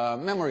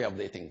memory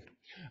updating,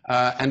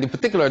 and in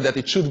particular that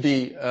it should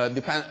be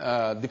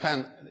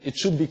it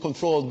should be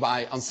controlled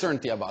by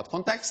uncertainty about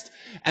context.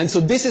 And so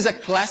this is a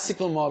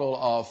classical model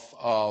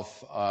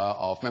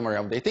of memory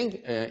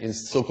updating in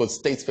so-called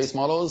state space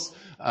models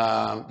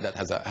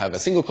that have a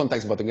single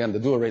context, but again, the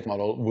dual rate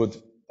model would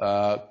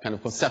kind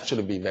of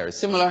conceptually be very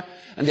similar.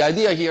 And the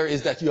idea here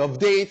is that you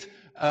update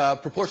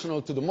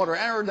proportional to the motor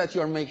error that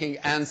you are making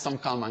and some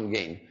Kalman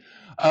gain.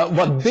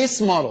 What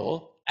this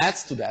model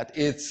adds to that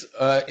is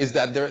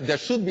that there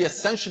should be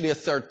essentially a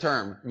third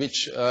term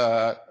which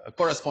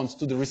corresponds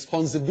to the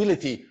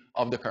responsibility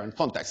of the current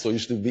context. So you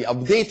should be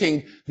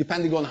updating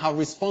depending on how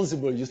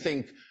responsible you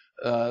think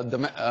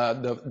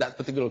that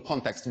particular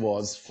context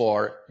was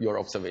for your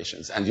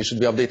observations. And you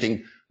should be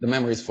updating the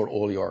memories for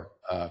all your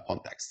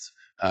contexts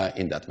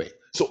in that way.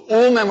 So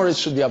all memories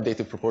should be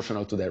updated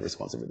proportional to their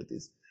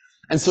responsibilities.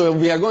 And so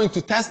we are going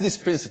to test this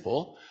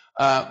principle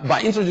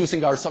by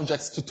introducing our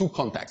subjects to two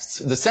contexts.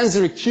 The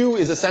sensory cue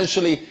is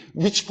essentially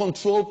which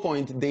control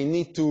point they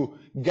need to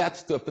get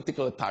to a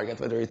particular target,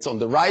 whether it's on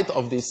the right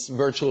of this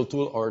virtual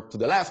tool or to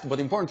the left, but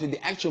importantly,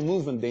 the actual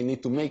movement they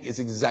need to make is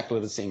exactly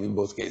the same in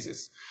both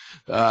cases.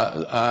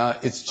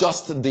 It's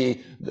just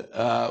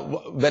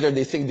whether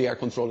they think they are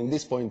controlling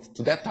this point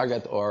to that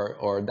target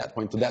or that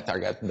point to that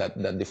target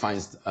that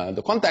defines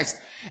the context.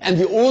 And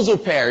we also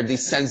pair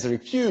these sensory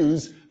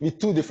cues with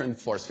two different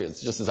force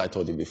fields, just as I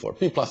told you before,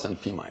 P plus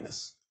and P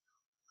minus.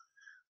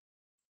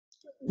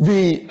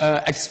 We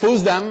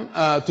expose them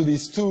to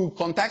these two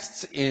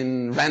contexts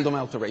in random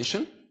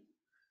alteration.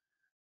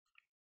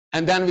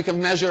 And then we can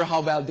measure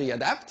how well they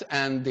adapt,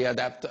 and they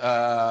adapt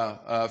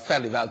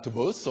fairly well to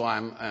both. So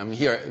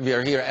we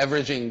are here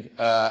averaging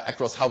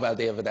across how well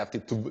they have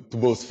adapted to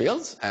both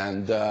fields,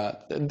 and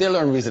they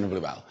learn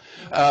reasonably well.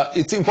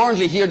 It's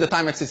importantly here the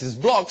time axis is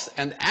blocks,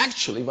 and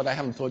actually what I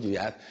haven't told you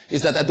yet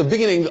is that at the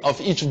beginning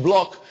of each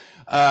block,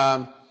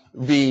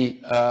 we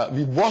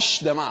wash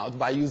them out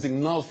by using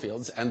null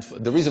fields, and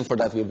the reason for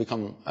that will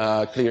become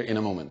clear in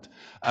a moment.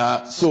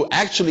 So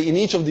actually in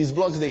each of these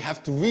blocks they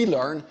have to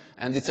relearn,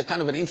 and it's a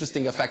kind of an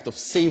interesting effect of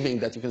saving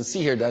that you can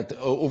see here, that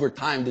over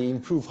time they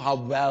improve how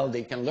well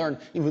they can learn,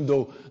 even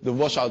though the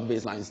washout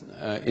baseline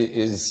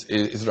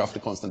is roughly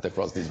constant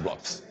across these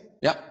blocks.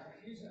 Yeah?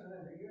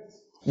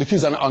 The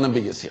cues are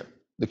unambiguous here.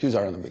 The cues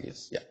are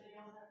unambiguous, yeah.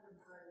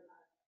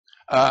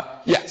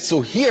 Yeah,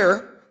 so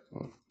here,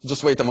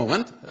 just wait a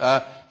moment.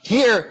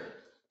 Here,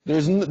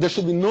 there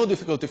should be no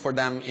difficulty for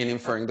them in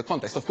inferring the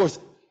context. Of course,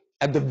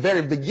 at the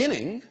very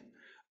beginning,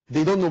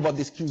 they don't know what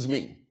these cues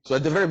mean. So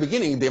at the very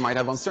beginning, they might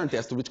have uncertainty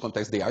as to which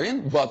context they are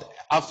in, but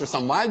after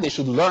some while, they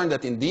should learn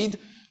that indeed,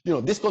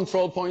 this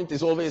control point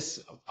is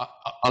always,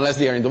 unless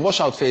they are in the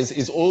washout phase,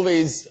 is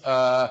always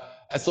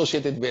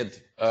associated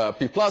with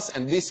P plus,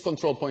 and this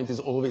control point is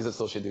always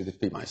associated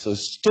with P minus. So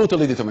it's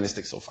totally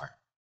deterministic so far.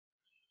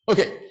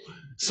 Okay,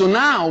 so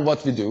now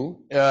what we do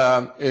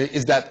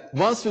is that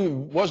once we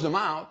wash them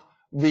out,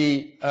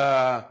 we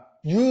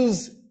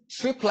use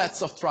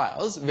triplets of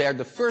trials where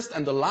the first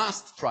and the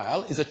last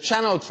trial is a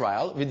channel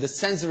trial with the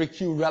sensory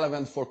cue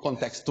relevant for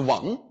context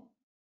 1.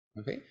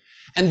 Okay?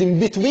 And in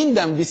between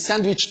them, we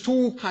sandwich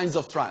two kinds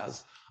of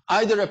trials,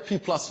 either a P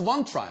plus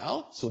 1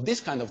 trial, so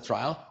this kind of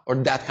trial, or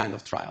that kind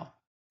of trial.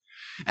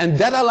 And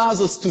that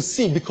allows us to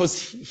see,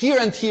 because here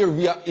and here,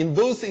 we are in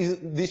both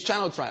these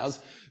channel trials,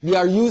 we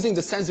are using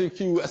the sensory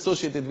cue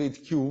associated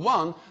with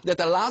Q1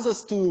 that allows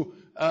us to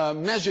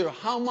measure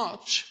how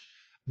much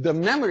the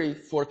memory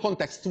for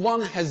context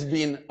 1 has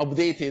been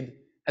updated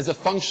as a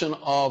function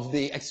of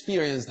the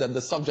experience that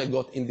the subject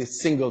got in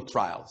this single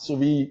trial. So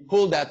we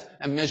call that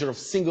a measure of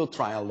single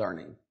trial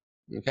learning.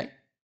 Okay?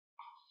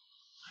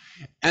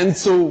 And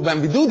so when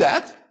we do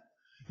that,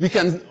 we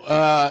can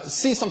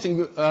see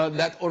something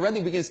that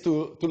already begins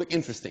to look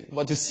interesting.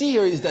 What you see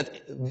here is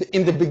that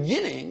in the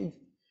beginning,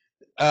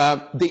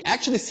 they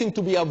actually seem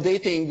to be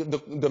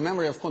updating the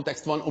memory of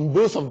context 1 on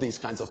both of these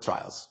kinds of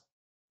trials.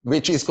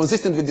 which is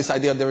consistent with this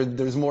idea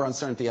there is more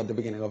uncertainty at the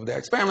beginning of the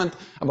experiment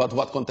about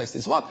what context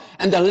is what.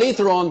 And then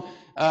later on,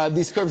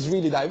 these curves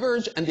really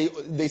diverge, and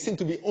they seem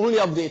to be only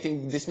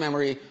updating this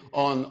memory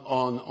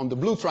on the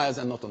blue trials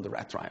and not on the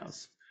red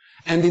trials.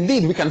 And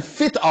indeed, we can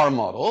fit our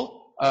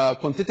model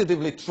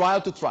quantitatively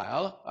trial to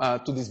trial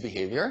to this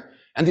behavior,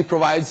 and it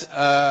provides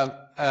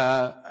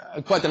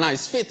quite a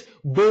nice fit,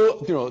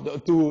 both,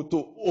 to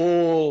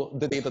all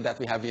the data that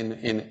we have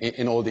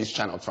in all these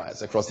channel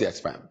trials across the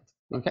experiment.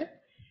 Okay,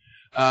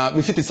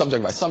 we fit it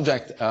subject by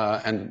subject,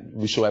 and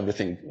we show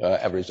everything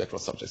averaged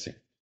across subjects here.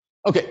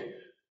 Okay,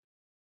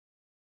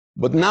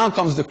 but now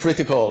comes the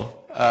critical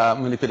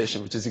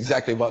manipulation, which is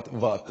exactly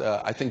what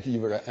I think you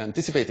were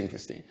anticipating,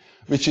 Christine,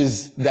 which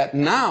is that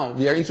now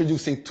we are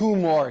introducing two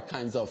more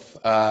kinds of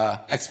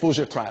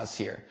exposure trials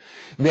here,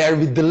 where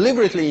we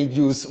deliberately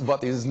induce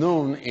what is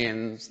known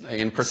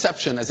in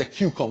perception as a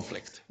cue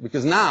conflict,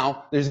 because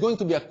now there's going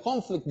to be a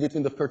conflict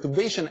between the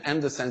perturbation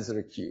and the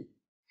sensory cue.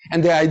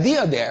 And the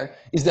idea there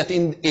is that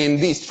in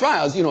these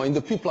trials, in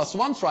the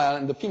P+1 trial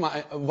and the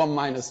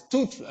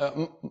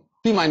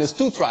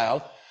P-2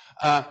 trial,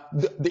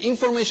 the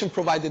information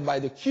provided by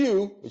the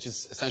cue, which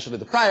is essentially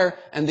the prior,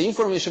 and the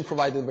information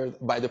provided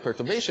by the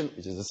perturbation,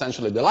 which is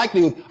essentially the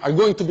likelihood, are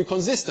going to be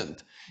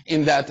consistent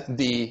in that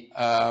the,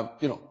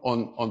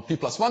 on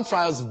P+1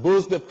 trials,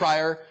 both the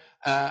prior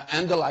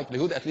and the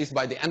likelihood, at least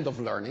by the end of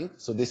learning,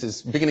 so this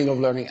is beginning of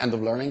learning, end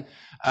of learning,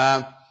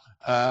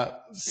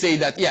 say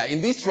that, yeah,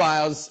 in these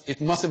trials,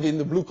 it must have been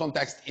the blue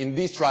context. In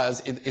these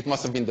trials, it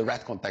must have been the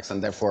red context,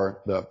 and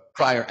therefore the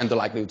prior and the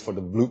likelihood for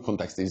the blue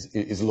context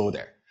is low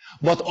there.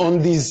 But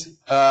on these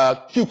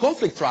cue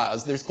conflict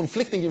trials, there's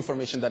conflicting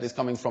information that is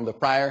coming from the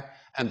prior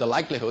and the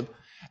likelihood.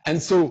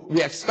 And so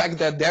we expect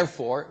that,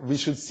 therefore, we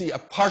should see a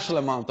partial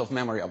amount of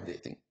memory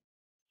updating.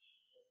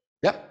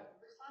 Yeah?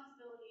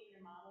 Responsibility in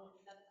your model,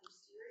 is that the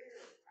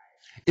posterior or the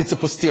prior? It's a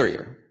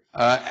posterior.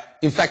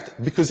 In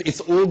fact, because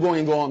it's all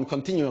going on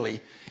continually,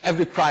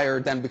 every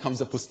prior then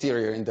becomes a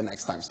posterior in the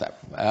next time step.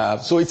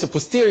 So it's a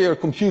posterior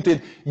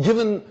computed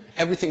given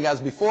everything as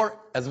before,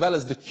 as well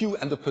as the cue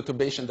and the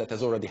perturbation that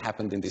has already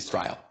happened in this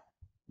trial,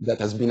 that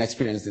has been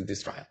experienced in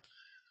this trial.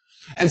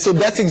 And so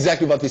that's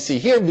exactly what we see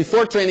here.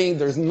 Before training,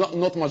 there's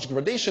not much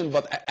gradation,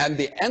 but at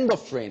the end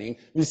of training,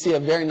 we see a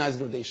very nice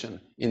gradation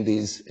in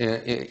these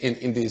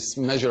in this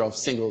measure of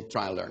single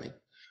trial learning.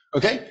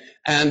 Okay,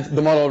 and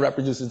the model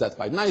reproduces that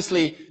quite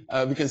nicely.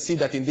 We can see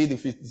that indeed,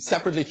 if we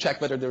separately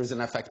check whether there is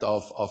an effect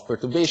of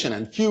perturbation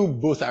and cue,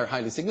 both are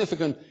highly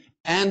significant.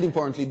 And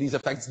importantly, these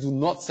effects do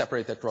not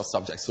separate across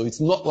subjects. So it's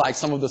not like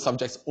some of the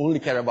subjects only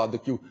care about the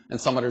cue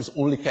and some others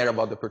only care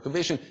about the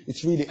perturbation.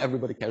 It's really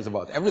everybody cares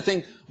about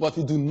everything. What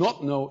we do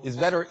not know is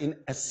whether in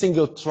a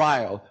single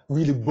trial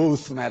really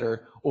both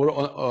matter, or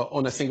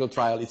on a single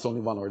trial it's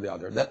only one or the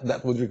other.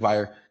 That would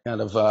require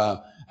kind of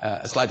a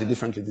slightly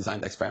differently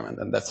designed experiment,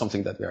 and that's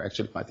something that we are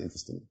actually quite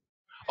interested in.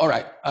 All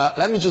right,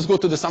 let me just go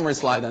to the summary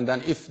slide, and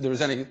then if there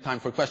is any time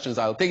for questions,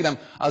 I'll take them.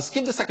 I'll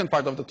skip the second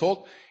part of the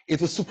talk. It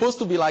was supposed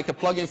to be like a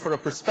plug-in for a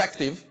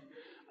perspective,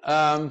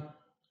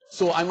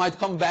 so I might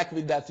come back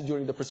with that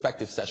during the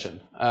perspective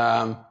session.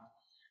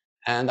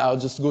 And I'll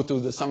just go to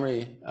the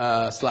summary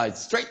slide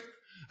straight.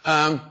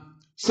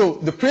 So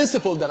the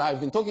principle that I've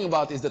been talking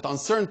about is that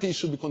uncertainty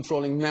should be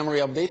controlling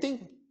memory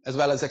updating, as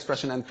well as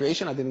expression and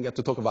creation. I didn't get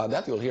to talk about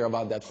that. You'll hear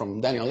about that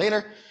from Daniel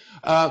later.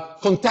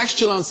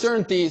 Contextual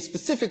uncertainty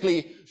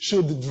specifically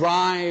should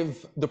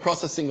drive the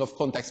processing of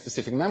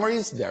context-specific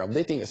memories, their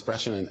updating,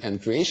 expression,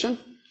 and creation.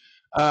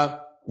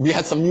 We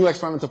had some new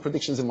experimental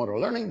predictions in motor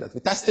learning that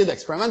we tested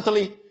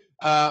experimentally.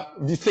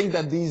 We think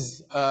that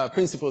these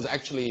principles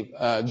actually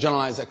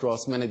generalize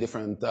across many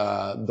different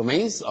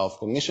domains of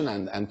cognition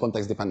and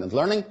context-dependent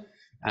learning.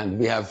 And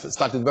we have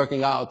started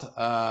working out,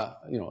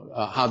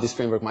 how this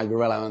framework might be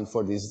relevant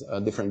for these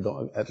different,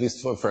 at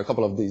least for a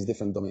couple of these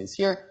different domains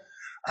here.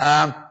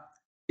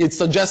 It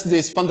suggests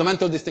this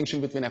fundamental distinction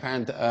between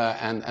apparent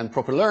and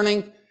proper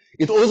learning.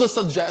 It also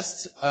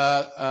suggests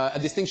a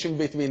distinction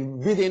between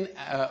within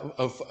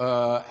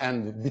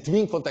and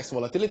between context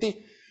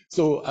volatility.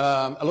 So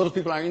a lot of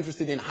people are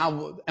interested in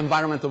how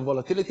environmental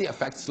volatility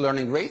affects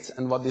learning rates,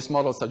 and what this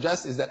model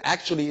suggests is that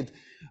actually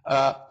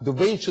the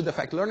way it should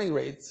affect learning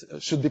rates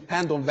should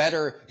depend on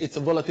whether it's a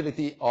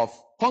volatility of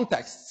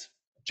contexts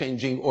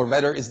changing or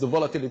whether it's the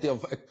volatility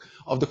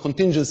of the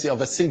contingency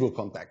of a single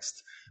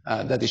context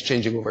that is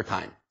changing over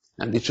time.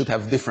 And it should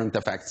have different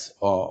effects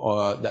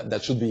or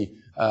that should be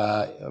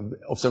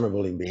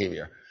observable in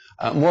behavior.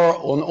 More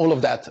on all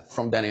of that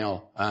from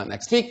Daniel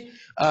next week.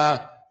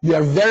 We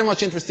are very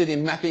much interested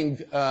in mapping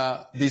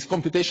these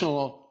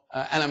computational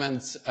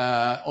elements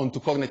onto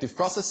cognitive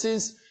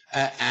processes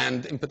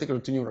and in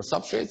particular to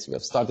neurosubstrates. We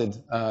have started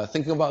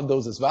thinking about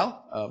those as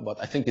well, but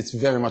I think it's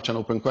very much an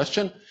open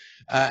question.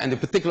 And in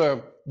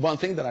particular, one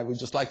thing that I would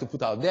just like to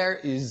put out there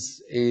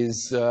is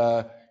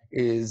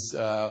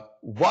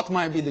what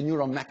might be the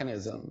neural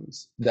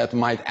mechanisms that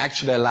might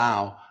actually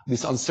allow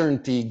this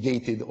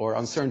uncertainty-gated or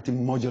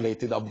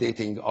uncertainty-modulated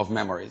updating of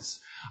memories.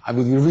 I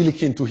would be really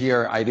keen to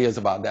hear ideas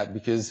about that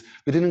because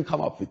we didn't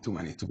come up with too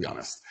many, to be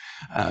honest,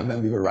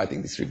 when we were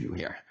writing this review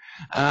here.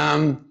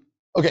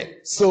 Okay,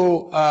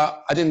 so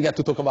I didn't get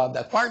to talk about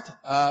that part.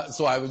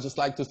 So I would just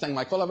like to thank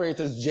my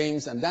collaborators,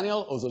 James and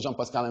Daniel, also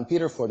Jean-Pascal and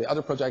Peter for the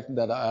other project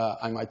that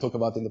I might talk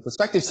about in the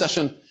perspective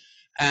session,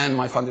 and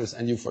my funders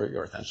and you for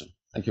your attention.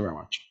 Thank you very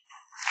much.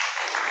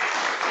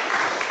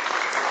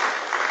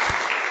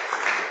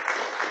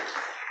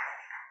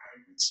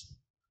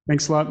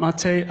 Thanks a lot,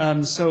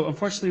 Mate. So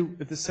unfortunately,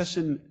 with this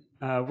session,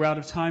 we're out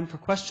of time for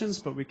questions,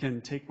 but we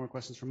can take more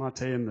questions from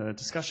Mate in the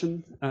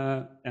discussion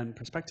and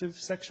perspective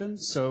section.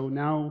 So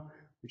now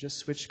we just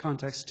switch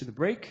context to the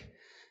break.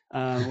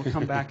 We'll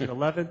come back at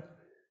 11.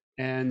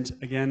 And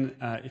again,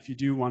 if you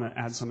do want to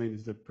add something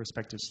to the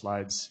perspective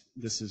slides,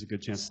 this is a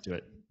good chance to do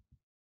it.